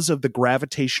 because of the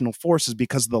gravitational forces,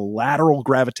 because of the lateral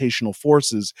gravitational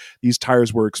forces these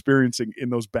tires were experiencing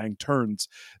in those banked turns,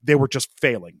 they were just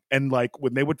failing. And like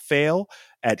when they would fail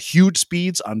at huge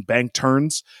speeds on banked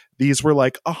turns, these were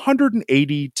like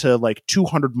 180 to like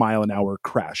 200 mile an hour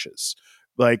crashes.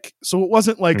 Like, so it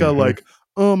wasn't like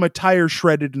oh, my tire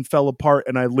shredded and fell apart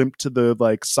and I limped to the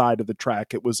like side of the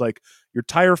track. It was like your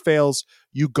tire fails,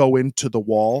 you go into the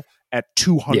wall at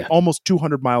 200, almost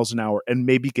 200 miles an hour and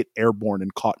maybe get airborne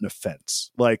and caught in a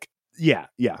fence. Like, yeah.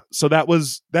 So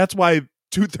that's why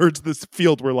 2/3 of this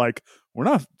field were like, we're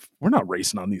not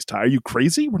racing on these tires. Are you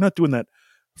crazy? We're not doing that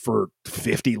for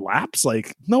 50 laps.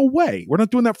 Like, no way. We're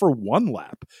not doing that for one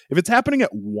lap. If it's happening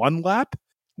at one lap,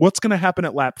 what's going to happen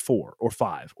at lap 4 or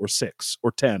 5 or 6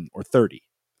 or 10 or 30?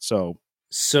 So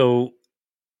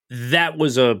that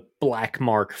was a black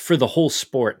mark for the whole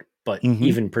sport, but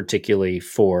even particularly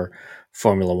for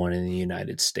Formula One in the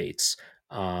United States.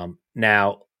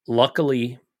 Now,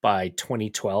 luckily, by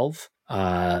 2012,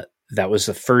 that was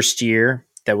the first year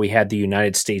that we had the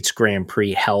United States Grand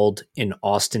Prix held in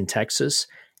Austin, Texas,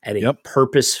 at a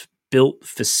purpose-built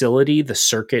facility, the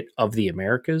Circuit of the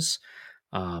Americas.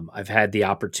 I've had the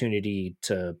opportunity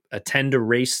to attend a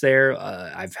race there.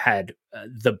 I've had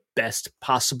the best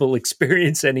possible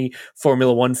experience any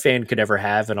Formula One fan could ever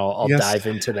have, and I'll dive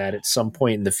into that at some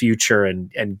point in the future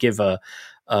and give a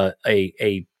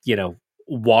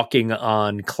walking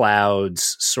on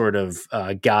clouds sort of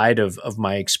guide of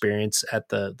my experience at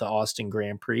the Austin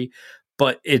Grand Prix.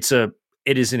 But it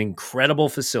is an incredible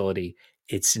facility.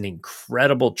 It's an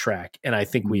incredible track, and I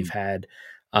think we've had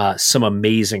some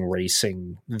amazing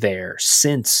racing there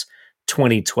since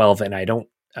 2012. And I don't,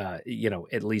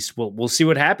 at least we'll see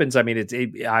what happens. I mean,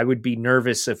 I would be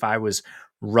nervous if I was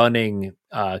running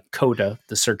COTA,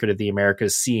 the Circuit of the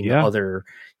Americas, seeing other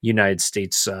United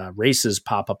States races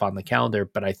pop up on the calendar.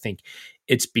 But I think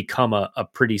it's become a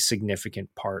pretty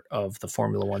significant part of the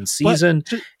Formula One season.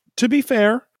 To be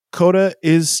fair, COTA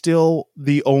is still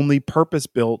the only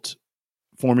purpose-built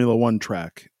Formula One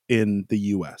track in the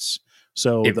U.S.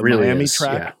 So the really Miami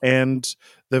track and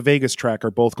the Vegas track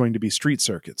are both going to be street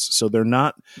circuits. So they're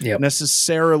not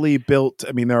necessarily built.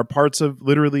 I mean, there are parts of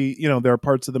there are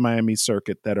parts of the Miami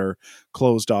circuit that are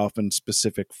closed off and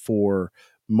specific for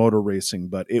motor racing,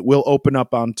 but it will open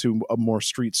up onto a more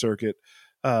street circuit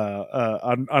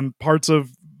on parts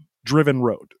of driven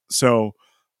road. So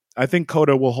I think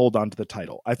COTA will hold on to the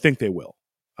title. I think they will.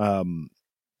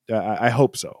 I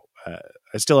hope so.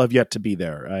 I still have yet to be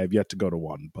there. I have yet to go to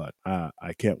one, but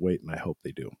I can't wait, and I hope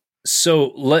they do.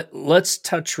 So let's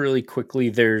touch really quickly.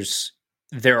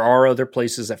 There are other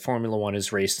places that Formula One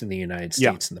has raced in the United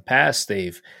States in the past.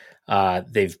 They've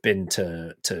been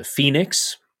to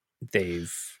Phoenix.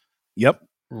 They've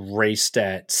raced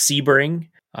at Sebring,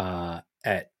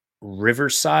 at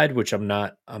Riverside, which I'm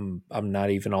not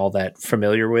even all that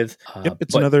familiar with.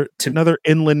 It's another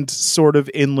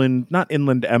inland, not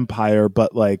inland empire,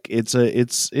 but like it's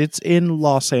in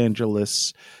Los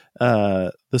Angeles,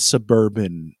 the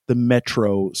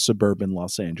metro suburban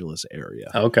Los Angeles area.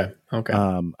 Okay.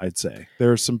 I'd say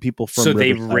there are some people from. So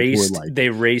Riverside they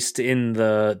raced in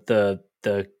the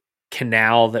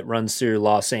canal that runs through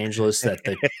Los Angeles that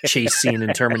the chase scene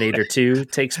in Terminator 2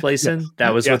 takes place in.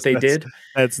 That was what they did.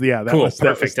 Cool.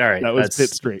 Perfect. All right. That was Pit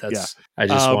Street. I just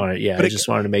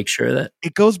wanted to make sure that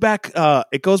it goes back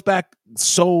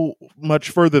so much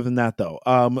further than that though.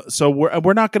 So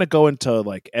we're not going to go into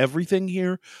like everything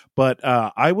here, but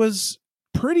I was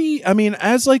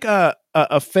as like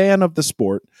a fan of the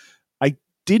sport, I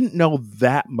didn't know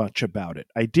that much about it.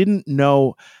 I didn't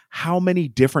know how many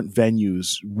different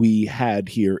venues we had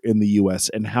here in the US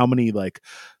and how many like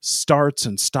starts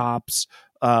and stops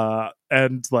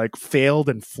and like failed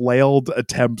and flailed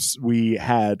attempts we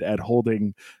had at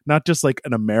holding not just like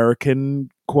an American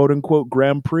quote unquote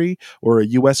Grand Prix or a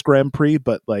US Grand Prix,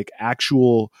 but like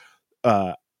actual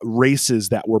races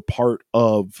that were part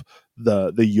of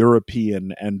the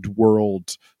European and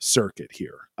world circuit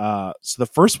here. So the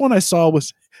first one I saw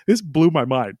this blew my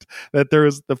mind that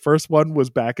the first one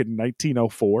was back in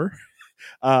 1904.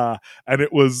 And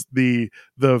it was the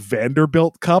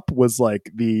Vanderbilt Cup was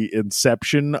like the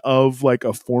inception of like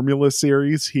a formula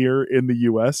series here in the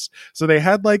US. So they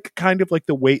had like kind of like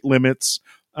the weight limits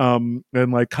and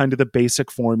like kind of the basic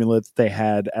formula that they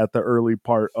had at the early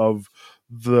part of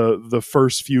the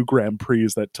first few Grand Prix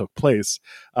that took place.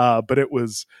 But it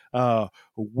was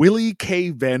Willie K.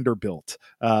 Vanderbilt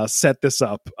set this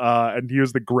up, and he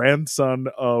was the grandson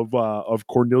of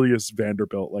Cornelius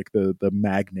Vanderbilt, like the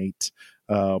magnate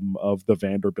of the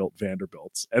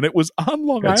Vanderbilts. And it was on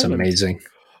Long Island. That's amazing.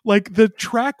 Like the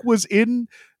track was in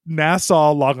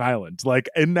Nassau, Long Island, like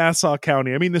in Nassau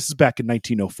County. I mean, this is back in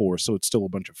 1904, so it's still a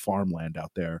bunch of farmland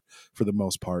out there for the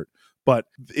most part. But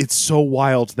it's so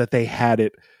wild that they had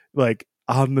it like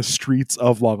on the streets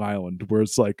of Long Island, where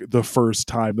it's like the first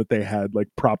time that they had like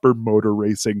proper motor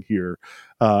racing here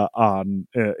in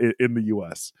the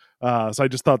US. So I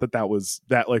just thought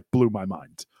that like blew my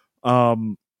mind.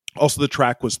 Also, the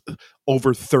track was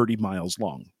over 30 miles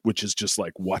long, which is just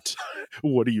like, what?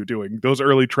 What are you doing? Those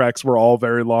early tracks were all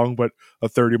very long, but a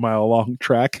 30-mile long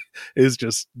track is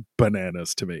just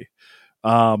bananas to me.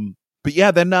 But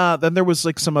yeah, then there was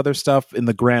like some other stuff in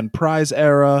the Grand Prize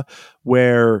era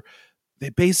where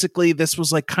this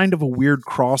was like kind of a weird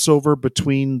crossover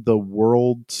between the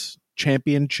World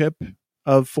Championship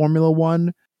of Formula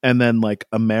One and then like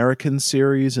American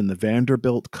Series and the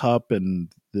Vanderbilt Cup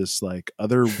and this like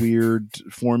other weird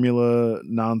formula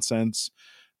nonsense.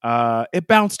 It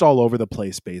bounced all over the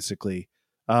place, basically.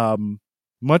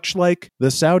 Much like the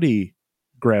Saudi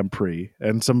Grand Prix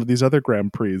and some of these other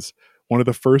Grand Prix. One of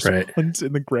the first ones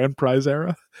in the Grand Prize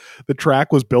era. The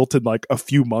track was built in like a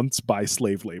few months by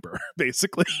slave labor,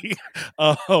 basically.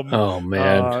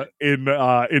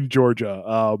 In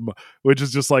Georgia, which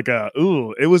is just like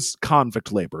it was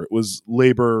convict labor. It was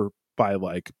labor by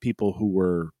like people who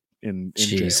were in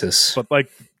Jesus, jail, but like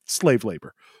slave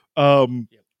labor,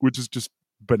 which is just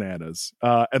bananas.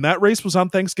 And that race was on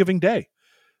Thanksgiving Day.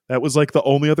 That was like the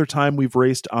only other time we've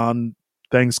raced on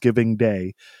Thanksgiving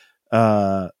Day.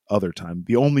 The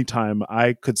only time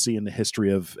I could see in the history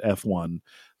of F1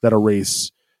 that a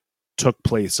race took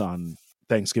place on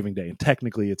Thanksgiving Day. And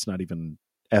technically it's not even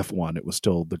F1. It was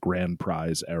still the Grand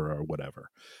Prize era or whatever.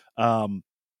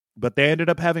 But they ended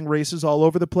up having races all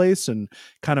over the place and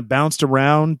kind of bounced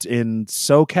around in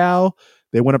SoCal.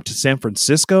 They went up to San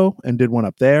Francisco and did one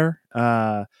up there.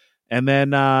 And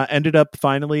then ended up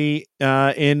finally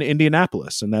in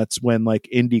Indianapolis. And that's when like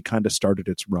Indy kind of started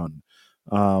its run.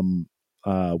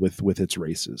 With its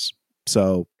races,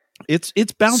 so it's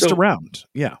bounced around.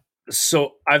 Yeah.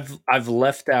 So I've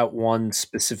left out one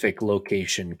specific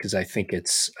location because I think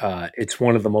it's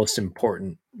one of the most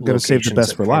important. I'm gonna save the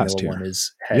best for last here.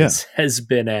 Has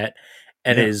been at,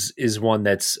 and is one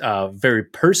that's very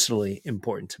personally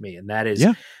important to me, and that is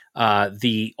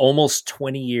the almost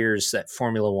 20 years that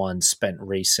Formula One spent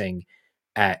racing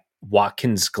at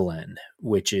Watkins Glen,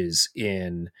 which is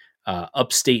in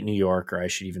upstate New York, or I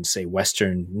should even say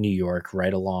Western New York,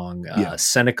 right along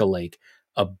Seneca Lake,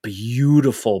 a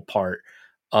beautiful part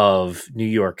of New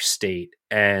York State.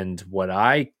 And what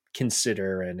I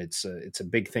consider, and it's a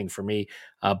big thing for me,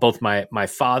 both my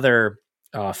father,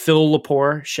 Phil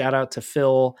Lepore, shout out to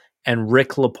Phil, and Rick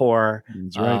Lepore,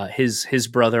 his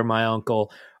brother, my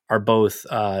uncle, are both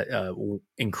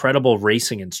incredible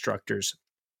racing instructors.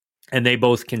 And they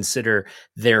both consider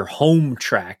their home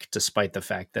track, despite the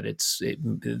fact that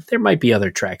there might be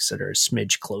other tracks that are a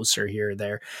smidge closer here or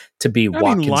there, to be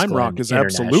Watkins Glen Lime Rock is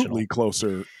absolutely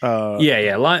closer.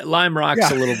 Lime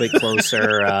Rock's a little bit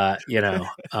closer,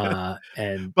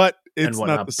 but it's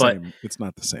not the same. It's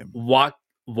not the same.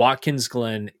 Watkins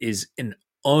Glen is an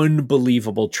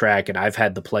unbelievable track, and I've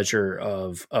had the pleasure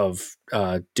of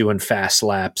doing fast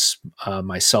laps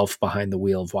myself behind the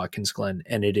wheel of Watkins Glen,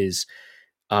 and it is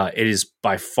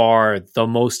by far the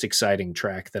most exciting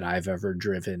track that I've ever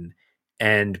driven,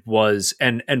 and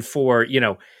for,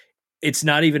 it's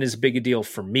not even as big a deal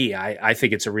for me. I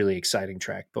think it's a really exciting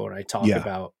track, but when I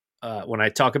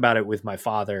talk about it with my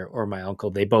father or my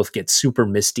uncle, they both get super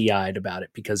misty eyed about it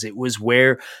because it was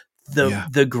where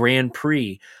the Grand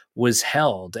Prix was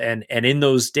held. And in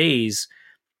those days,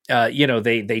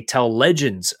 they tell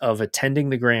legends of attending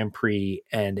the Grand Prix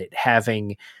and it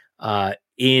having,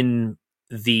 in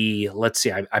the, let's see,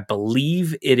 I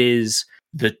believe it is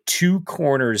the two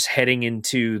corners heading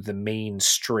into the main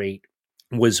straight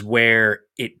was where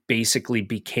it basically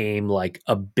became like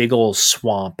a big old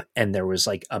swamp, and there was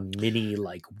like a mini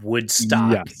like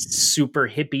Woodstock super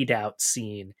hippied out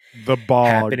scene, the bog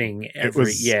happening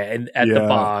the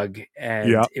bog,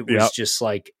 and it was just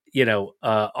like,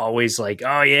 always like,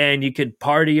 oh yeah, and you could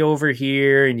party over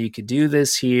here and you could do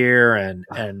this here and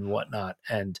whatnot.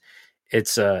 And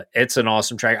it's an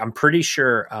awesome track. I'm pretty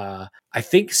sure, I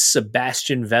think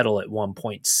Sebastian Vettel at one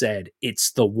point said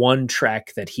it's the one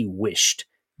track that he wished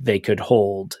they could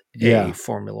hold a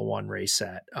Formula One race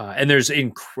at. And there's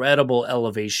incredible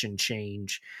elevation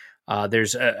change.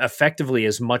 There's effectively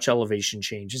as much elevation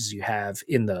change as you have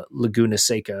in the Laguna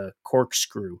Seca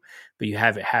corkscrew, but you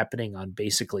have it happening on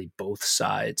basically both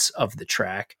sides of the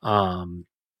track.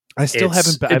 I still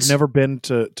haven't. I've never been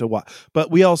to but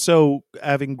we also,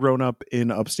 having grown up in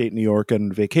upstate New York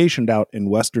and vacationed out in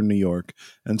Western New York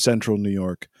and Central New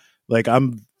York, like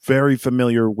I'm very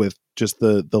familiar with just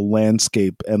the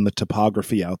landscape and the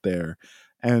topography out there.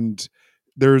 And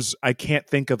I can't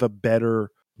think of a better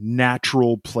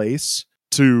natural place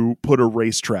to put a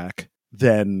racetrack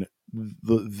than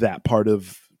that part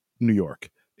of New York.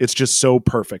 It's just so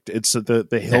perfect. It's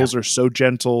the hills are so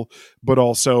gentle, but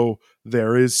also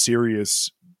there is serious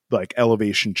like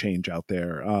elevation change out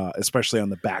there, especially on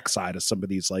the backside of some of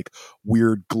these like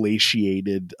weird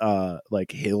glaciated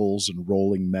like hills and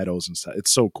rolling meadows and stuff.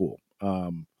 It's so cool.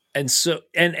 And so,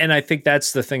 and I think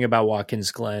that's the thing about Watkins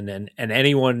Glen, and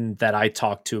anyone that I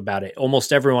talk to about it,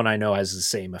 almost everyone I know has the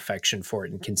same affection for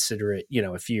it and consider it. You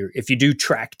know, if you do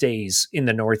track days in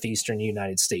the Northeastern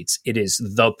United States, it is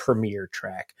the premier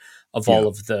track of all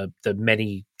of the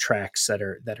many tracks that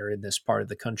are in this part of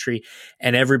the country.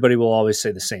 And everybody will always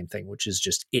say the same thing, which is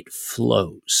just it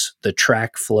flows. The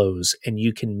track flows, and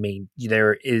you can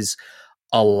there is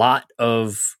a lot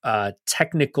of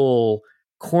technical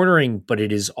cornering, but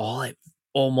it is all at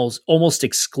almost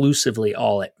exclusively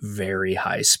all at very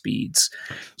high speeds.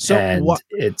 So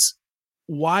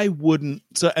why wouldn't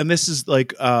so? And this is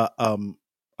like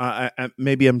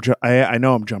maybe I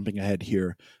know I'm jumping ahead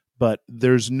here, but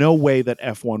there's no way that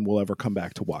F1 will ever come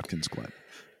back to Watkins Glen.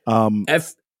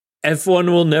 F1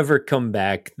 will never come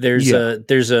back. There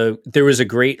was a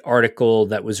great article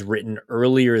that was written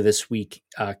earlier this week,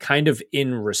 kind of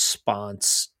in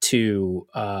response to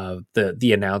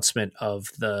the announcement of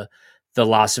the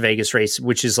Las Vegas race,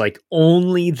 which is like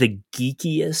only the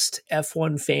geekiest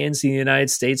F1 fans in the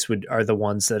United States are the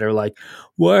ones that are like,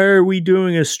 why are we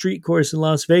doing a street course in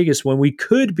Las Vegas when we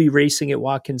could be racing at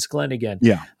Watkins Glen again?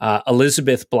 Yeah.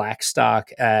 Elizabeth Blackstock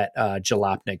at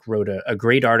Jalopnik wrote a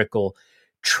great article.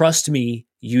 Trust me,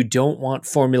 you don't want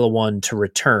Formula One to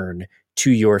return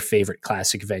to your favorite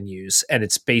classic venues. And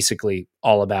it's basically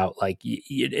all about like,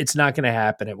 it's not going to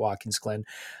happen at Watkins Glen.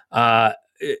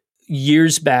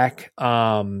 Years back,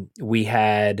 we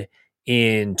had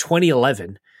in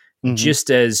 2011, just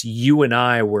as you and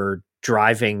I were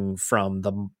driving from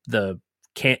the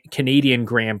Canadian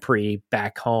Grand Prix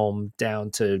back home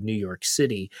down to New York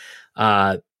City.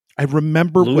 I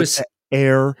remember what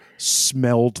air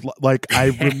smelled like.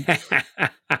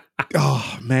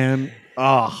 Oh man.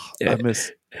 Oh, I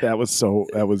miss that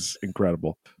was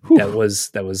incredible. Whew. That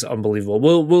was unbelievable.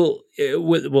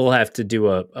 We'll have to do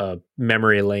a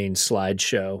memory lane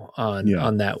slideshow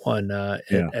on that one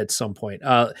at some point.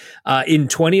 In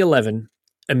 2011,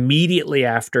 immediately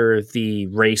after the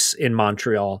race in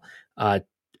Montreal,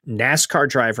 NASCAR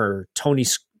driver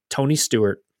Tony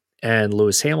Stewart and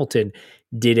Lewis Hamilton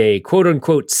did a quote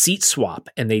unquote seat swap,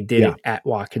 and they did it at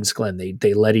Watkins Glen.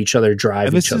 They let each other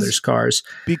drive each other's cars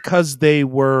because they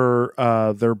were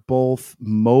they're both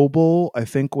Mobil. I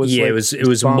think was it was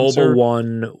Mobil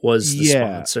One was the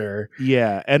sponsor.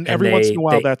 Yeah, and every once in a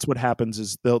while, that's what happens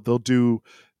is they'll do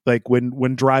like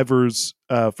when drivers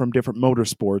from different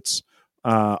motorsports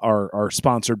are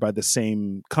sponsored by the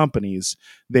same companies,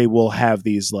 they will have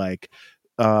these like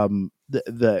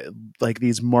the like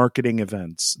these marketing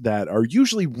events that are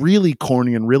usually really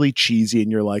corny and really cheesy,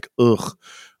 and you're like, ugh,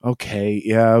 okay,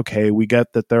 we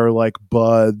get that they're like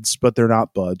buds, but they're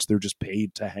not buds, they're just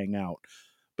paid to hang out.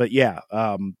 But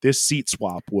this seat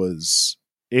swap was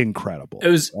incredible. It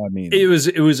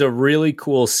was a really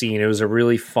cool scene. It was a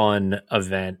really fun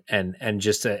event, and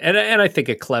just and I think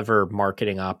a clever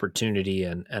marketing opportunity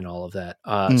and all of that.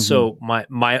 So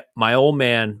my old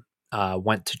man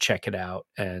went to check it out,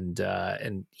 and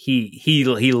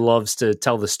he loves to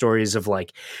tell the stories of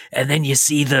like, and then you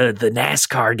see the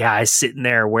NASCAR guys sitting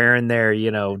there wearing their,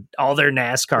 all their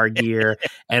NASCAR gear,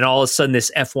 and all of a sudden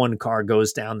this F1 car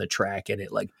goes down the track and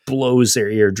it like blows their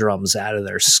eardrums out of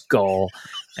their skull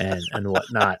and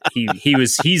whatnot.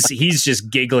 He's just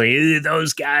giggling.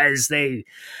 Those guys, they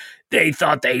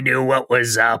thought they knew what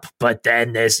was up, but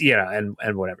then this, and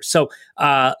whatever. So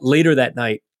later that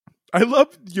night, I love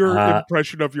your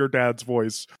impression of your dad's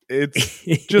voice. It's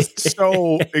just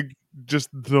so, just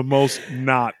the most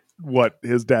not what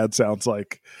his dad sounds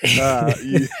like.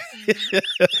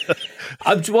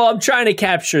 I'm trying to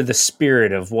capture the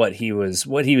spirit of what he was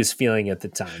feeling at the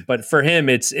time. But for him,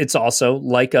 it's also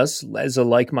like us as a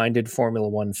like-minded Formula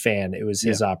One fan. It was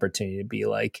his opportunity to be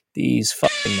like, these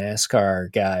fucking NASCAR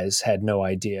guys had no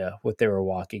idea what they were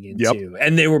walking into,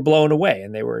 and they were blown away,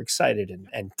 and they were excited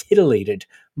and titillated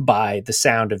by the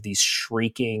sound of these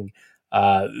shrieking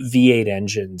V8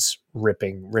 engines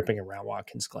ripping around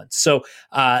Watkins Glen. So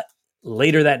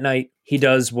later that night, he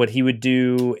does what he would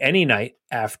do any night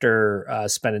after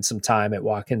spending some time at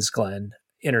Watkins Glen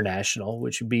International,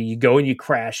 which would be you go and you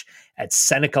crash at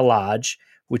Seneca Lodge,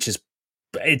 which is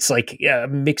it's like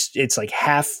mixed. It's like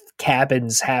half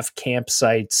cabins, half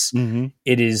campsites.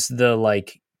 It is the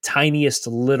like tiniest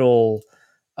little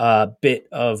bit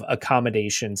of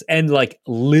accommodations, and like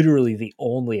literally the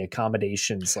only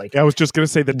accommodations, like I was just going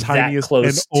to say the tiniest and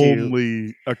close to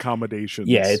only accommodations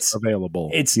available.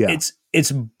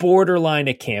 It's borderline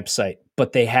a campsite,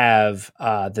 but they have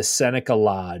the Seneca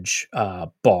Lodge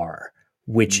bar,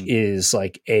 which is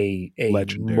like a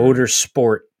Legendary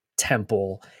motorsport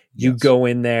temple. You Yes. go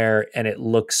in there and it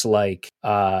looks like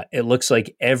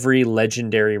every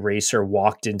legendary racer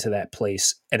walked into that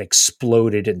place and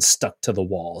exploded and stuck to the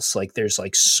walls. Like there's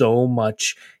like so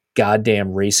much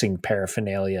goddamn racing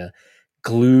paraphernalia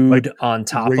glued Like on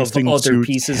top of racing other suits,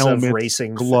 pieces helmets, of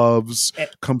racing gloves,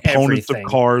 components everything.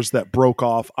 of cars that broke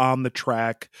off on the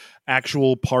track,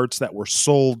 actual parts that were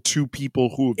sold to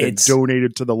people who have been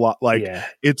donated to the lot. Like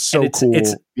it's so cool. And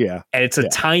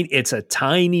it's a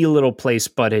tiny little place,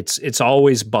 but it's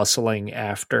always bustling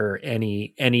after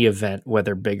any event,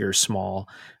 whether big or small,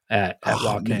 at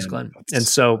Watkins Glen. And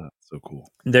so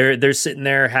cool. They're sitting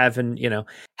there having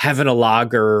a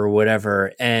lager or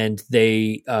whatever, and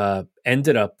they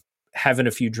ended up having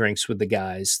a few drinks with the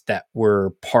guys that were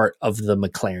part of the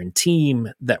McLaren team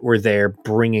that were there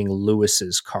bringing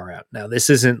Lewis's car out. Now, this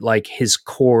isn't like his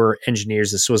core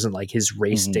engineers. This wasn't like his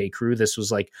race day crew. This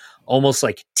was like almost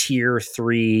like tier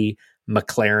 3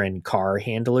 McLaren car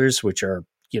handlers, which are,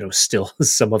 still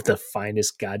some of the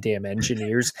finest goddamn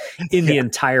engineers in the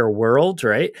entire world.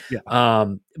 Right. Yeah.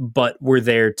 But we're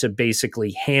there to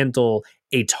basically handle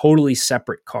a totally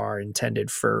separate car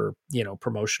intended for,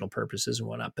 promotional purposes and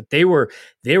whatnot. But they were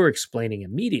explaining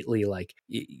immediately, like,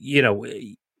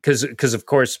 because of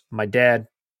course my dad,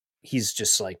 he's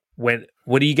just like, what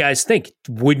do you guys think?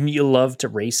 Wouldn't you love to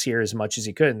race here as much as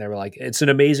you could? And they were like, it's an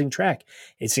amazing track.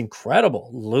 It's incredible.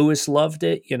 Lewis loved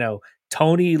it.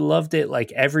 Tony loved it.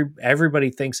 Like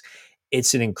everybody thinks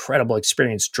it's an incredible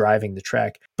experience driving the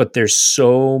track, but there's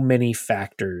so many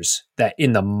factors that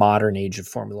in the modern age of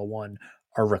Formula One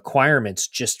are requirements,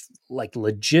 just like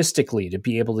logistically, to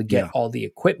be able to get all the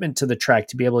equipment to the track,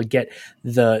 to be able to get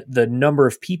the number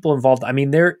of people involved. I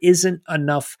mean, there isn't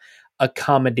enough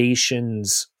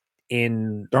accommodations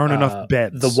there aren't enough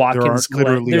beds. The Watkins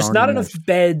Glen. There's not enough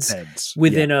beds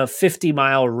within a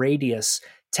 50-mile radius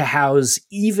to house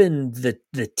even the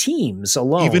teams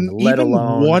alone, let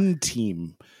alone one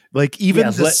team. Like even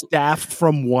the staff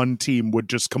from one team would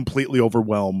just completely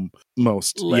overwhelm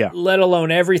most. Let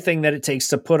alone everything that it takes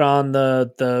to put on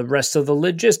the rest of the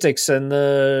logistics and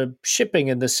the shipping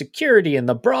and the security and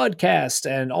the broadcast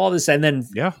and all this. And then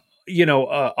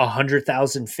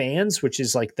 100,000 fans, which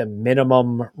is like the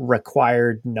minimum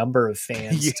required number of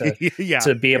fans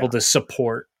to be able to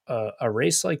support a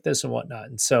race like this and whatnot.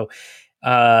 And so,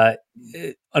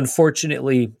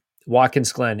 unfortunately,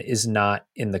 Watkins Glen is not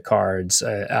in the cards.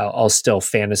 I'll still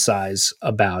fantasize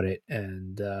about it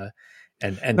and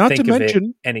not think to of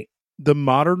mention it. The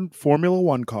modern Formula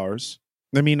One cars.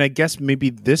 I mean, I guess maybe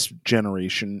this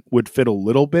generation would fit a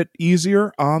little bit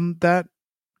easier on that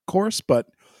course, but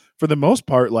for the most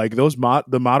part, like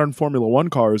the modern Formula One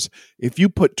cars, if you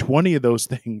put 20 of those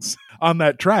things on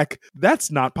that track, that's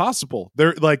not possible.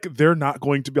 They're not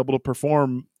going to be able to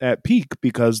perform at peak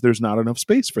because there's not enough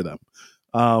space for them.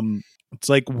 It's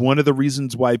like one of the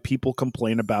reasons why people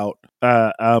complain about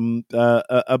going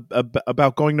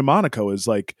to Monaco is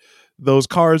like those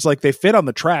cars, like they fit on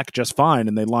the track just fine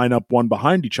and they line up one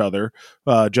behind each other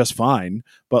just fine,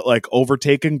 but like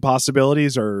overtaking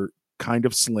possibilities are kind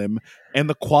of slim, and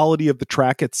the quality of the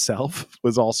track itself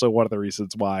was also one of the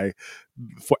reasons why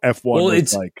F1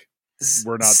 was like,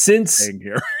 we're not staying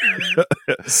here.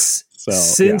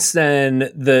 Since then,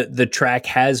 the track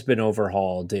has been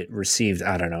overhauled. It received,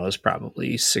 I don't know, it was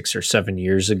probably 6 or 7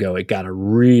 years ago. It got a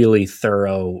really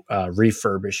thorough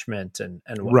refurbishment and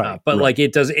whatnot. But like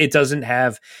it doesn't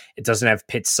have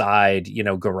pit side,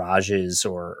 garages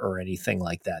or anything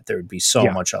like that. There would be so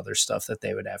much other stuff that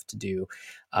they would have to do.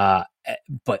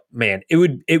 But man,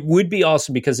 it would be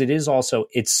awesome because it is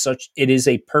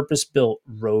a purpose-built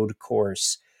road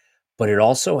course, but it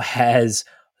also has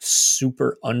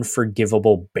super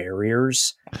unforgivable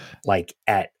barriers. Like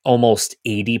at almost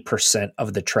 80%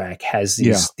 of the track has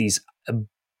these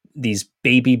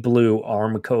baby blue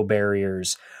Armco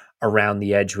barriers around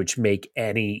the edge, which make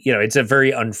it's a very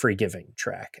unforgiving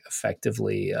track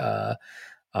effectively.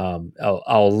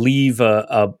 I'll leave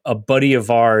a buddy of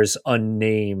ours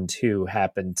unnamed who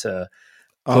happened to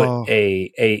put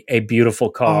a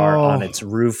beautiful car on its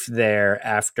roof there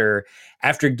after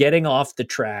getting off the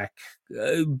track,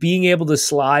 being able to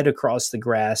slide across the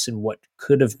grass in what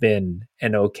could have been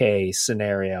an okay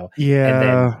scenario, and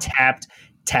then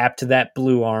tapped that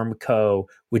Blue Armco,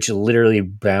 which literally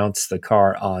bounced the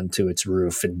car onto its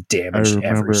roof and damaged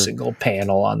every single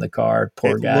panel on the car.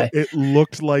 Poor guy. It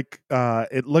looked like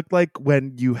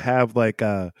when you have like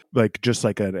an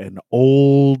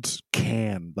old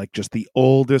can, like just the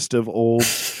oldest of old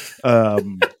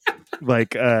like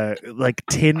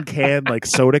tin can, like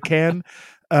soda can,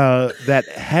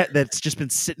 that's just been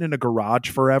sitting in a garage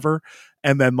forever.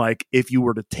 And then like if you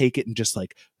were to take it and just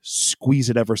like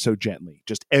squeeze it ever so gently,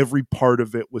 just every part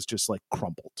of it was just like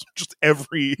crumbled. Just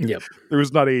every Yep. There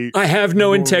was not a I have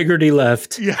no integrity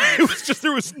left. Yeah, it was just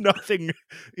there was nothing.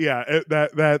 Yeah,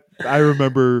 that I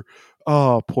remember.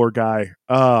 Oh, poor guy.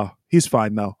 He's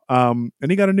fine though. And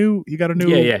he got a new. Yeah.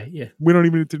 We don't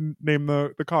even need to name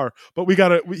the car, but he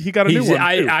got a new one.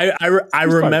 I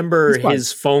remember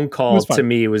his phone call to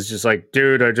me was just like,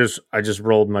 dude, I just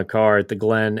rolled my car at the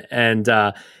Glen, and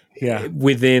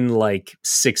within like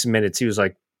 6 minutes he was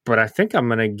like, but I think I'm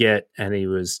gonna get, and he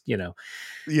was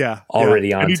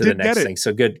already on to the next thing.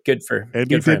 So good for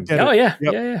him. Oh yeah.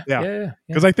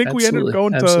 Because I think we ended up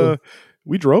going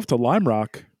we drove to Lime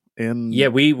Rock. And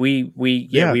we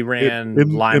ran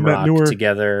Lime Rock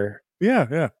together.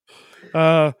 Yeah.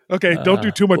 Okay, don't do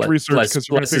too much research because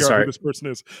you're going to figure out who this person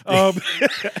is. All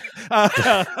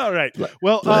right.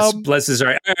 Well, bless his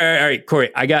heart. All right,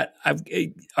 Corey.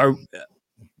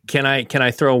 Can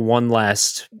I throw one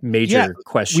last major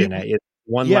question at you?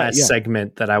 One last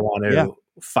segment that I want to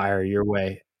fire your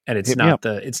way, and it's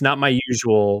not my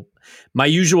usual. My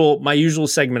usual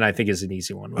segment, I think, is an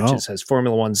easy one, which is, has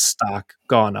Formula One stock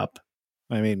gone up?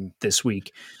 I mean, this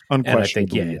week, and I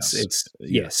think it's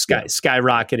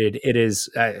skyrocketed. It is.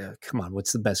 Come on,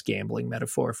 what's the best gambling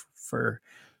metaphor for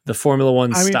the Formula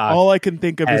One stock? All I can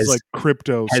think of is like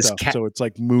crypto stuff. So it's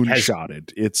like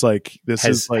moonshotted. It's like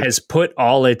has put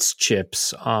all its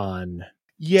chips on.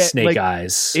 Snake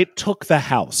Eyes. It took the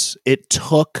house.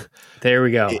 There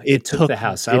we go. It took the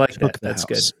house. I like that. That's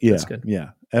good. Yeah, that's good. Yeah.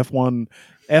 F1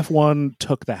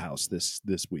 took the house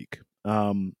this week.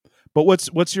 But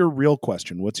what's your real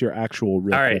question? What's your actual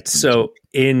real question? All right. So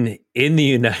in the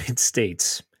United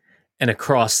States and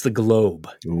across the globe,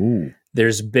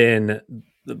 there's been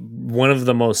one of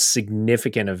the most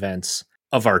significant events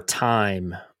of our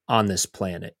time on this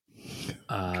planet.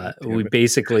 We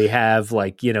basically have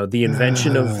the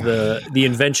invention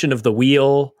of the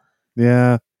wheel.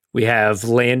 Yeah. We have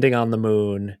landing on the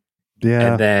moon.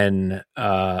 Yeah. And then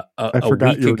a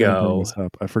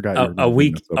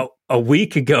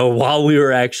week ago, while we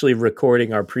were actually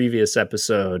recording our previous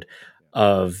episode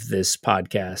of this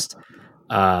podcast,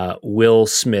 Will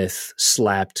Smith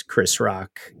slapped Chris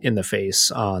Rock in the face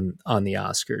on the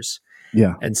Oscars.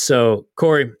 Yeah. And so,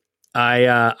 Corey,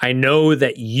 I know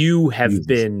that you have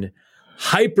been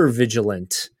hyper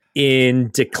vigilant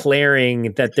in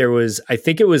declaring that there was, I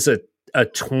think it was a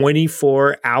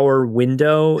 24-hour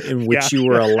window in which you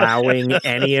were allowing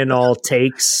any and all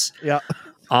takes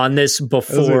on this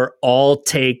before all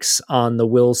takes on the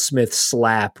Will Smith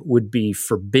slap would be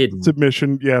forbidden.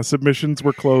 Submissions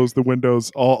were closed. The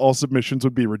windows, all submissions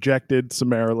would be rejected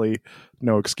summarily.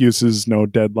 No excuses, no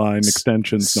deadline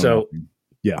extensions. So,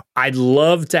 I'd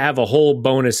love to have a whole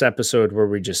bonus episode where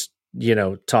we just,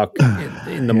 talk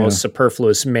in the most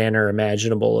superfluous manner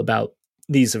imaginable about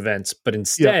these events, but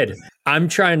instead I'm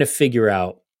trying to figure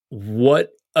out what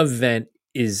event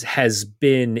has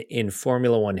been in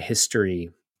Formula One history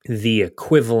the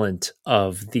equivalent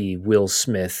of the Will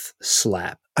Smith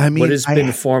slap. I mean, what has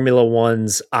been Formula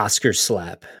One's Oscar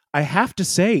slap? I have to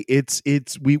say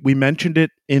we mentioned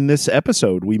it in this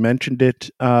episode. We mentioned it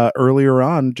earlier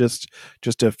on, just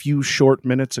a few short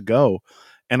minutes ago.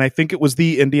 And I think it was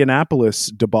the Indianapolis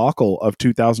debacle of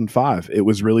 2005. It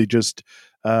was really just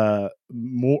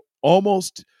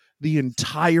almost the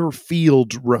entire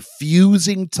field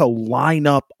refusing to line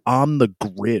up on the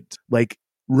grid, like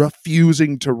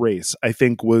refusing to race. I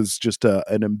think was just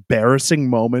an embarrassing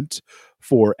moment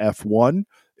for F1.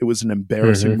 It was an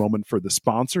embarrassing moment for the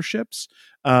sponsorships,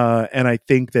 and I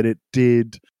think that it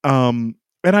did. And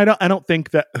I don't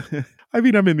think that. I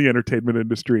mean, I'm in the entertainment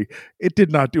industry. It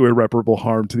did not do irreparable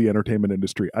harm to the entertainment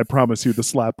industry. I promise you, the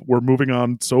slap. We're moving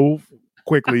on so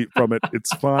quickly from it.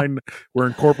 It's fine. We're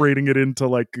incorporating it into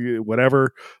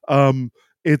whatever.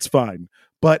 It's fine.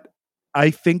 But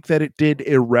I think that it did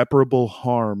irreparable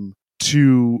harm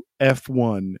to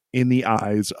F1 in the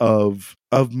eyes of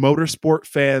motorsport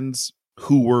fans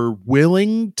who were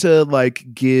willing to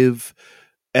give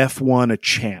F1 a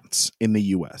chance in the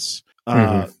US.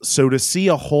 So to see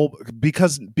a whole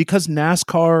because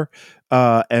NASCAR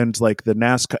and the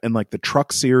NASCAR and the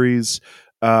truck series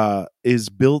is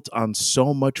built on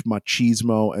so much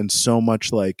machismo and so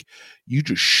much like you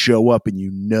just show up and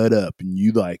you nut up and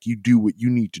you do what you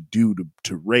need to do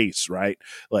to race, right?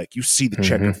 Like you see the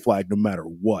checkered flag no matter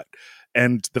what.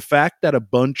 And the fact that a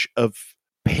bunch of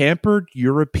pampered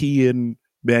European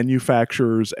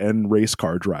manufacturers and race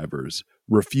car drivers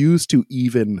refuse to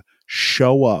even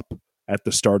show up at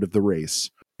the start of the race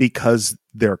because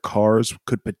their cars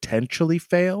could potentially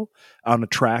fail on a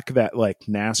track that like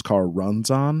NASCAR runs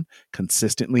on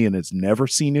consistently and has never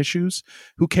seen issues.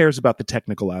 Who cares about the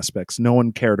technical aspects? No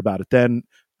one cared about it then.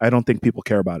 I don't think people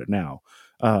care about it now.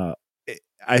 I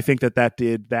think that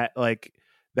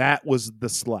was the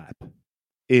slap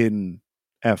in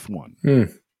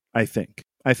F1. I think.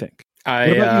 What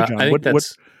about you,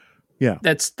 John?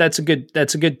 That's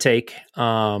a good take.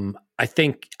 I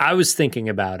think I was thinking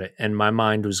about it and my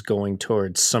mind was going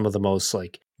towards some of the most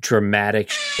like dramatic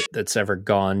shit that's ever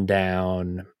gone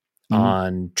down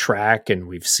on track. And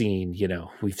we've seen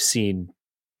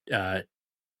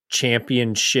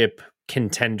championship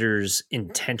contenders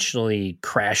intentionally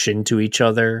crash into each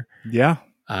other. Yeah.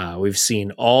 We've seen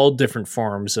all different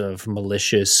forms of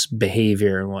malicious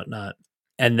behavior and whatnot.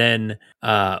 And then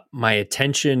my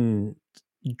attention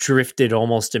drifted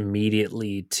almost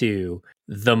immediately to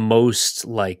the most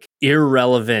like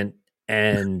irrelevant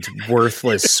and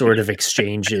worthless sort of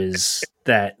exchanges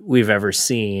that we've ever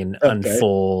seen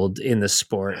unfold in the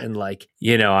sport. And like,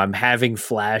 I'm having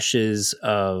flashes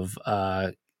of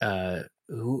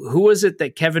who was it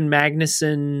that Kevin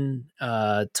Magnussen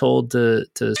told to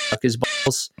suck his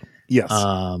balls? Yes.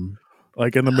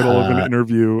 Like in the middle of an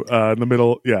interview,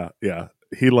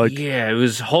 it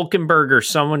was Hulkenberg.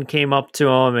 Someone came up to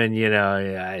him and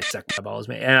I suck my balls,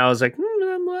 man. And I was like,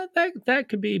 that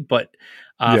could be. But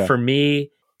for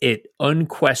me, it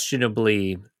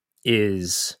unquestionably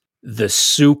is the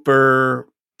super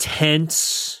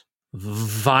tense,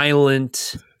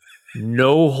 violent,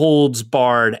 no holds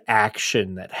barred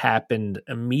action that happened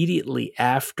immediately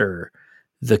after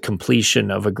the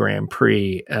completion of a Grand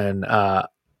Prix. And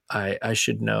I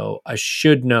should know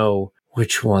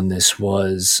which one this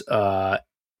was.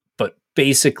 But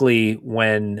basically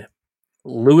when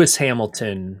Lewis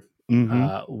Hamilton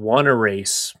won a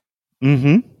race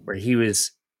where he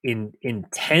was in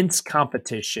intense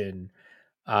competition.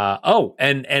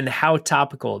 And how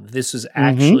topical this was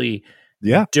actually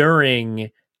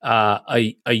during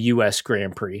a U.S.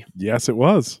 Grand Prix. Yes, it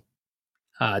was.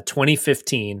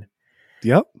 2015.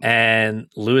 Yep. And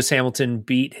Lewis Hamilton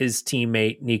beat his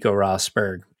teammate Nico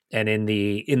Rosberg. And in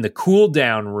the cool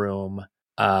down room,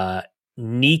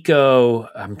 Nico,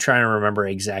 I'm trying to remember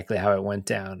exactly how it went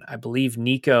down. I believe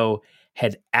Nico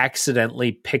had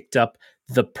accidentally picked up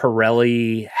the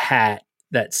Pirelli hat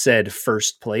that said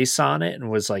first place on it and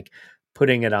was like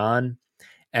putting it on.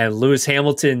 And Lewis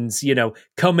Hamilton's,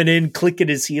 coming in, clicking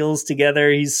his heels together.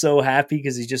 He's so happy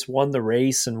because he just won the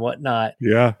race and whatnot.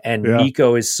 Yeah. And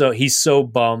Nico he's so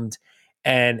bummed.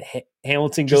 And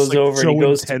Hamilton goes over and he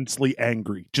goes intensely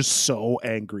angry, just so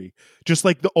angry, just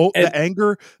like the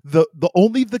anger, the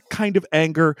only the kind of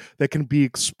anger that can be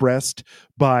expressed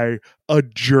by a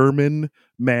German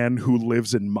man who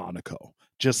lives in Monaco,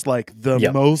 just like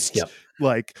the most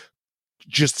like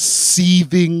just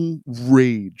seething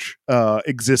rage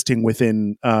existing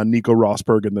within Nico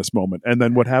Rosberg in this moment. And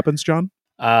then what happens, John?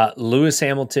 Lewis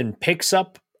Hamilton picks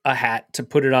up a hat to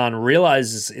put it on,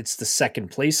 realizes it's the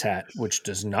second place hat, which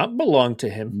does not belong to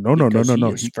him. No. He won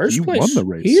the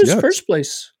race. He is first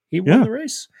place. He won the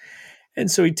race. And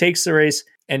so he takes the race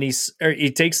and he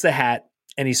takes the hat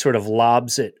and he sort of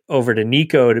lobs it over to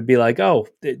Nico to be like, oh,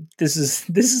 this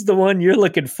is the one you're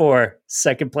looking for.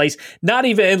 Second place. Not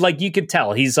even like you could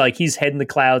tell he's head in the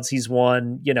clouds. He's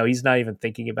won, he's not even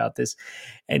thinking about this.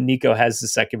 And Nico has the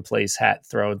second place hat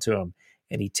thrown to him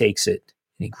and he takes it.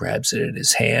 He grabs it in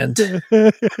his hand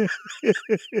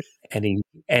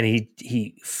and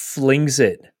he flings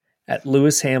it at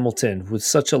Lewis Hamilton with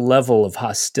such a level of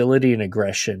hostility and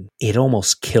aggression. It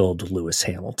almost killed Lewis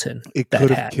Hamilton. It could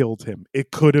have killed him.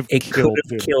 It could have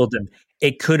killed him.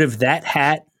 It could have, that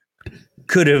hat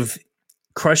could have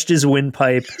crushed his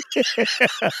windpipe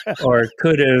or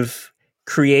could have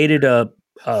created a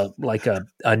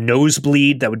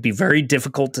nosebleed that would be very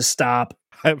difficult to stop.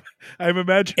 I'm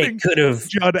imagining it could have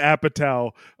Judd Apatow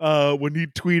when he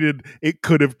tweeted it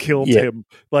could have killed him.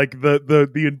 Like the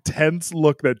intense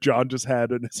look that John just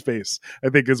had in his face, I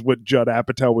think is what Judd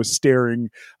Apatow was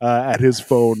staring at his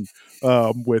phone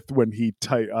with when he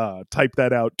typed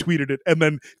that out, tweeted it, and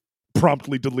then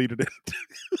promptly deleted it.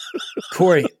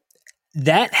 Corey,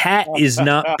 That hat is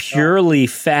not purely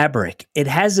fabric. It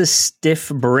has a stiff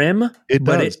brim,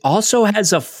 but it also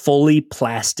has a fully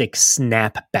plastic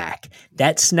snapback.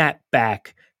 That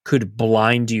snapback could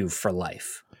blind you for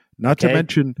life. Not to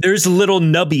mention, there's little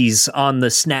nubbies on the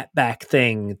snapback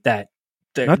thing that.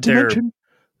 Not to mention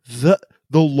the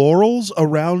laurels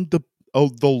around the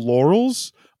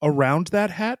laurels around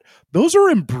that hat. Those are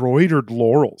embroidered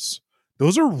laurels.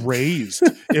 Those are raised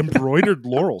embroidered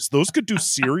laurels. Those could do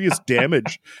serious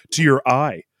damage to your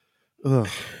eye. Ugh,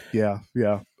 yeah.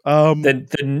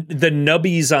 The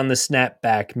nubbies on the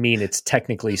snapback mean it's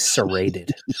technically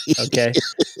serrated. Okay,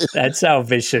 that's how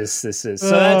vicious this is.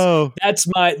 So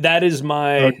that is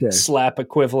my slap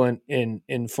equivalent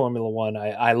in Formula One.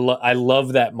 I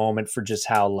love that moment for just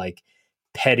how like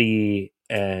petty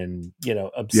and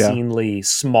obscenely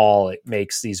small it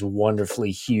makes these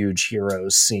wonderfully huge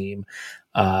heroes seem.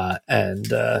 Yeah,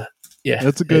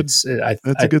 that's a good slap.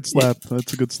 That's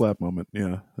a good slap moment.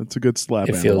 Yeah, that's a good slap.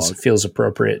 It feels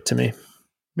appropriate to me.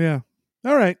 Yeah.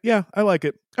 All right. Yeah, I like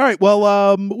it. All right.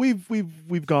 Well,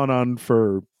 we've gone on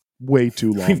for way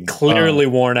too long. We've clearly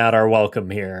worn out our welcome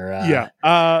here.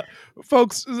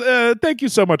 Folks, thank you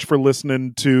so much for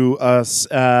listening to us.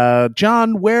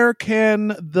 John, where can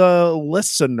the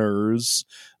listeners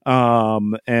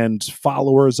and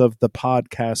followers of the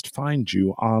podcast find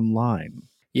you online?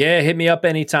 Yeah, hit me up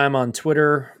anytime on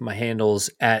Twitter. My handle's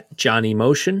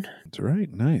 @JohnnyMotion. That's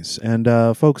right. Nice. And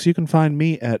folks, you can find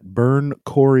me at Burn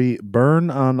Corey Burn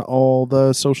on all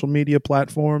the social media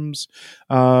platforms.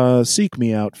 Seek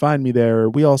me out. Find me there.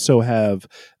 We also have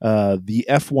the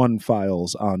F1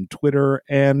 Files on Twitter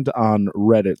and on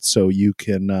Reddit. So you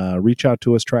can reach out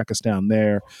to us, track us down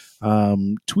there.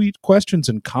 Tweet questions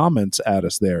and comments at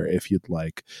us there if you'd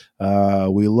like.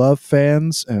 We love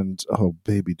fans, and oh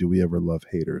baby, do we ever love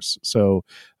haters. So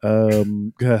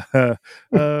come at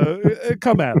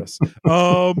us.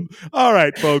 All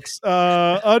right, folks,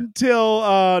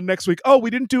 until next week. We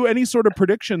didn't do any sort of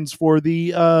predictions for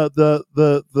the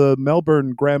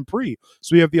Melbourne Grand Prix,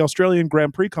 so we have the Australian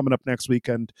Grand Prix coming up next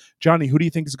weekend. Johnny, who do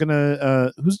you think is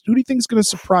gonna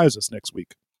surprise us next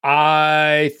week?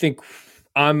 I think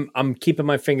I'm keeping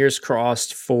my fingers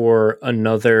crossed for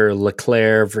another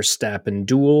Leclerc Verstappen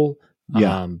duel.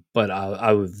 Yeah. But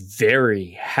I would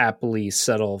very happily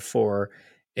settle for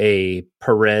a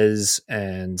Perez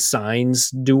and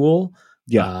Sainz duel.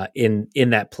 Yeah. In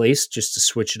that place, just to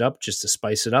switch it up, just to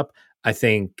spice it up. I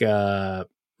think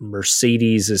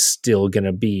Mercedes is still going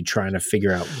to be trying to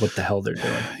figure out what the hell they're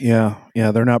doing. Yeah.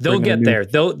 They're not. They'll get there.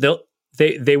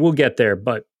 They will get there,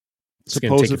 but it's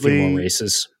going to take a few more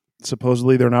races.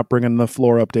 Supposedly they're not bringing the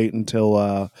floor update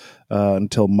until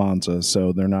Monza,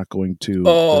 so they're not going to.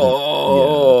 So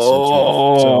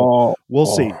we'll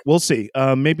see.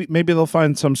 Maybe they'll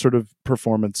find some sort of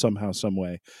performance somehow, some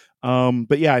way.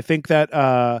 But yeah, I think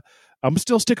that I'm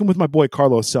still sticking with my boy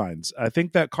Carlos Sainz. I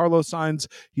think that Carlos Sainz,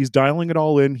 he's dialing it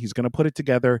all in. He's going to put it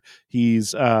together.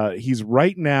 He's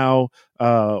right now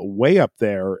way up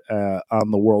there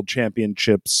on the World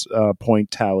Championships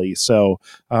point tally. So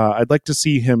I'd like to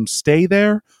see him stay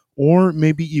there, or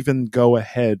maybe even go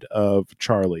ahead of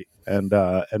Charlie and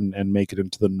make it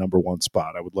into the number one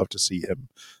spot. I would love to see him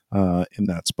in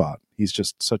that spot. He's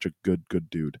just such a good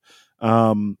dude.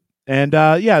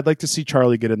 I'd like to see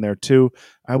Charlie get in there too.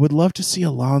 I would love to see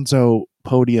Alonso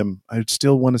podium. I'd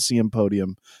still want to see him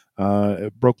podium.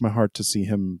 It broke my heart to see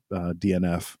him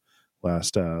DNF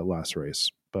last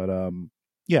race. But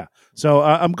so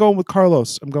I'm going with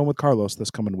Carlos.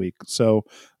 This coming week. So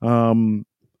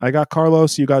I got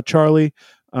Carlos. You got Charlie.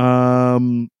 Or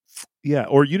you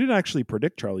didn't actually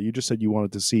predict Charlie. You just said you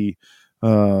wanted to see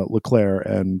Leclerc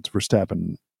and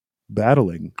Verstappen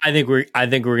battling. I think we're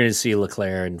going to see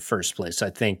Leclerc in first place. I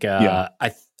think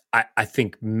I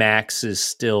think Max is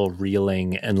still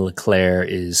reeling and Leclerc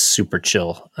is super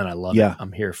chill, and I love it.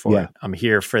 I'm here for it. I'm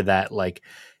here for that like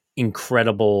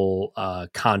incredible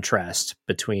contrast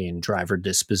between driver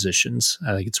dispositions.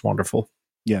 I think it's wonderful.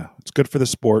 Yeah, it's good for the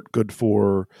sport. Good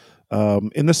for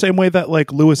in the same way that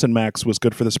like Lewis and Max was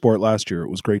good for the sport last year. It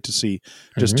was great to see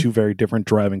just two very different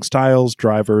driving styles,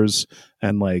 drivers,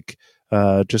 and like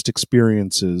just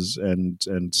experiences and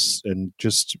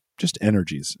just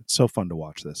energies. It's so fun to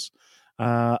watch this.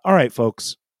 All right,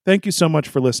 folks. Thank you so much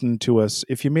for listening to us.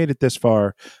 If you made it this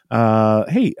far,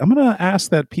 hey, I'm going to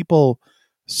ask that people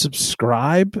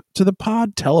subscribe to the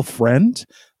pod, tell a friend,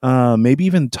 maybe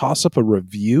even toss up a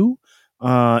review.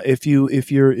 If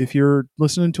you're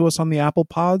listening to us on the Apple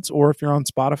Pods, or if you're on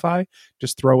Spotify,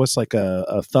 just throw us like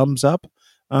a thumbs up.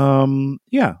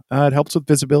 It helps with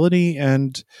visibility,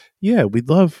 and we'd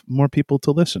love more people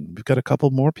to listen. We've got a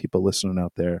couple more people listening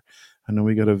out there. I know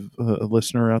we got a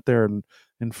listener out there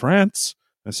in France.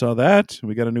 I saw that.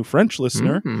 We got a new French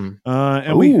listener,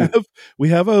 and we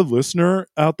have a listener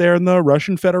out there in the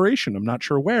Russian Federation. I'm not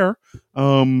sure where,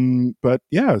 but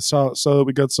yeah, so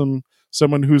we got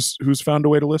someone who's found a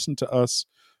way to listen to us,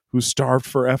 who's starved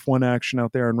for F1 action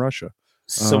out there in Russia.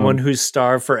 Someone who's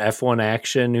starved for F1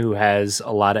 action, who has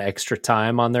a lot of extra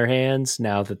time on their hands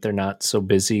now that they're not so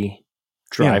busy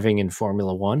driving in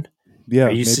Formula One. Yeah,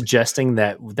 are you suggesting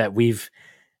that we've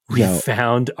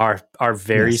found our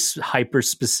very hyper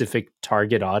specific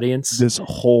target audience? This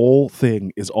whole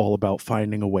thing is all about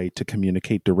finding a way to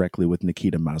communicate directly with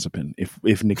Nikita Mazepin.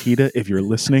 If Nikita, if you're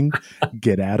listening,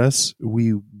 get at us.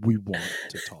 We want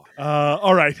to talk.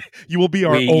 All right, you will be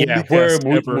our only guest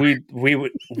ever.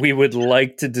 We would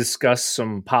like to discuss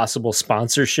some possible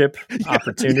sponsorship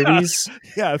opportunities.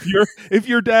 Yeah, if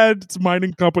your dad's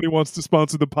mining company wants to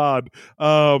sponsor the pod,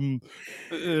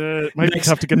 might be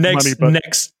tough to get the money. But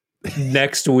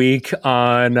next week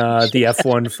on the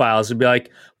F1 Files, it'd be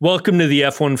like, welcome to the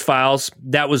F1 Files.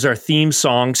 That was our theme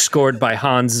song scored by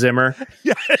Hans Zimmer.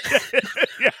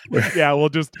 Yeah, we'll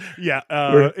just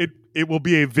it will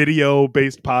be a video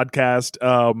based podcast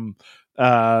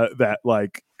that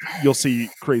like you'll see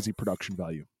crazy production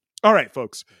value. All right,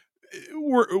 folks.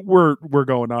 We're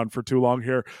going on for too long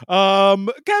here.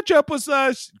 Catch up with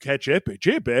us. Catch up,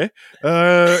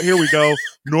 here we go.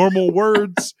 Normal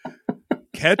words.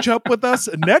 Catch up with us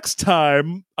next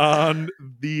time on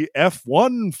the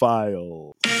F1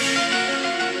 Files.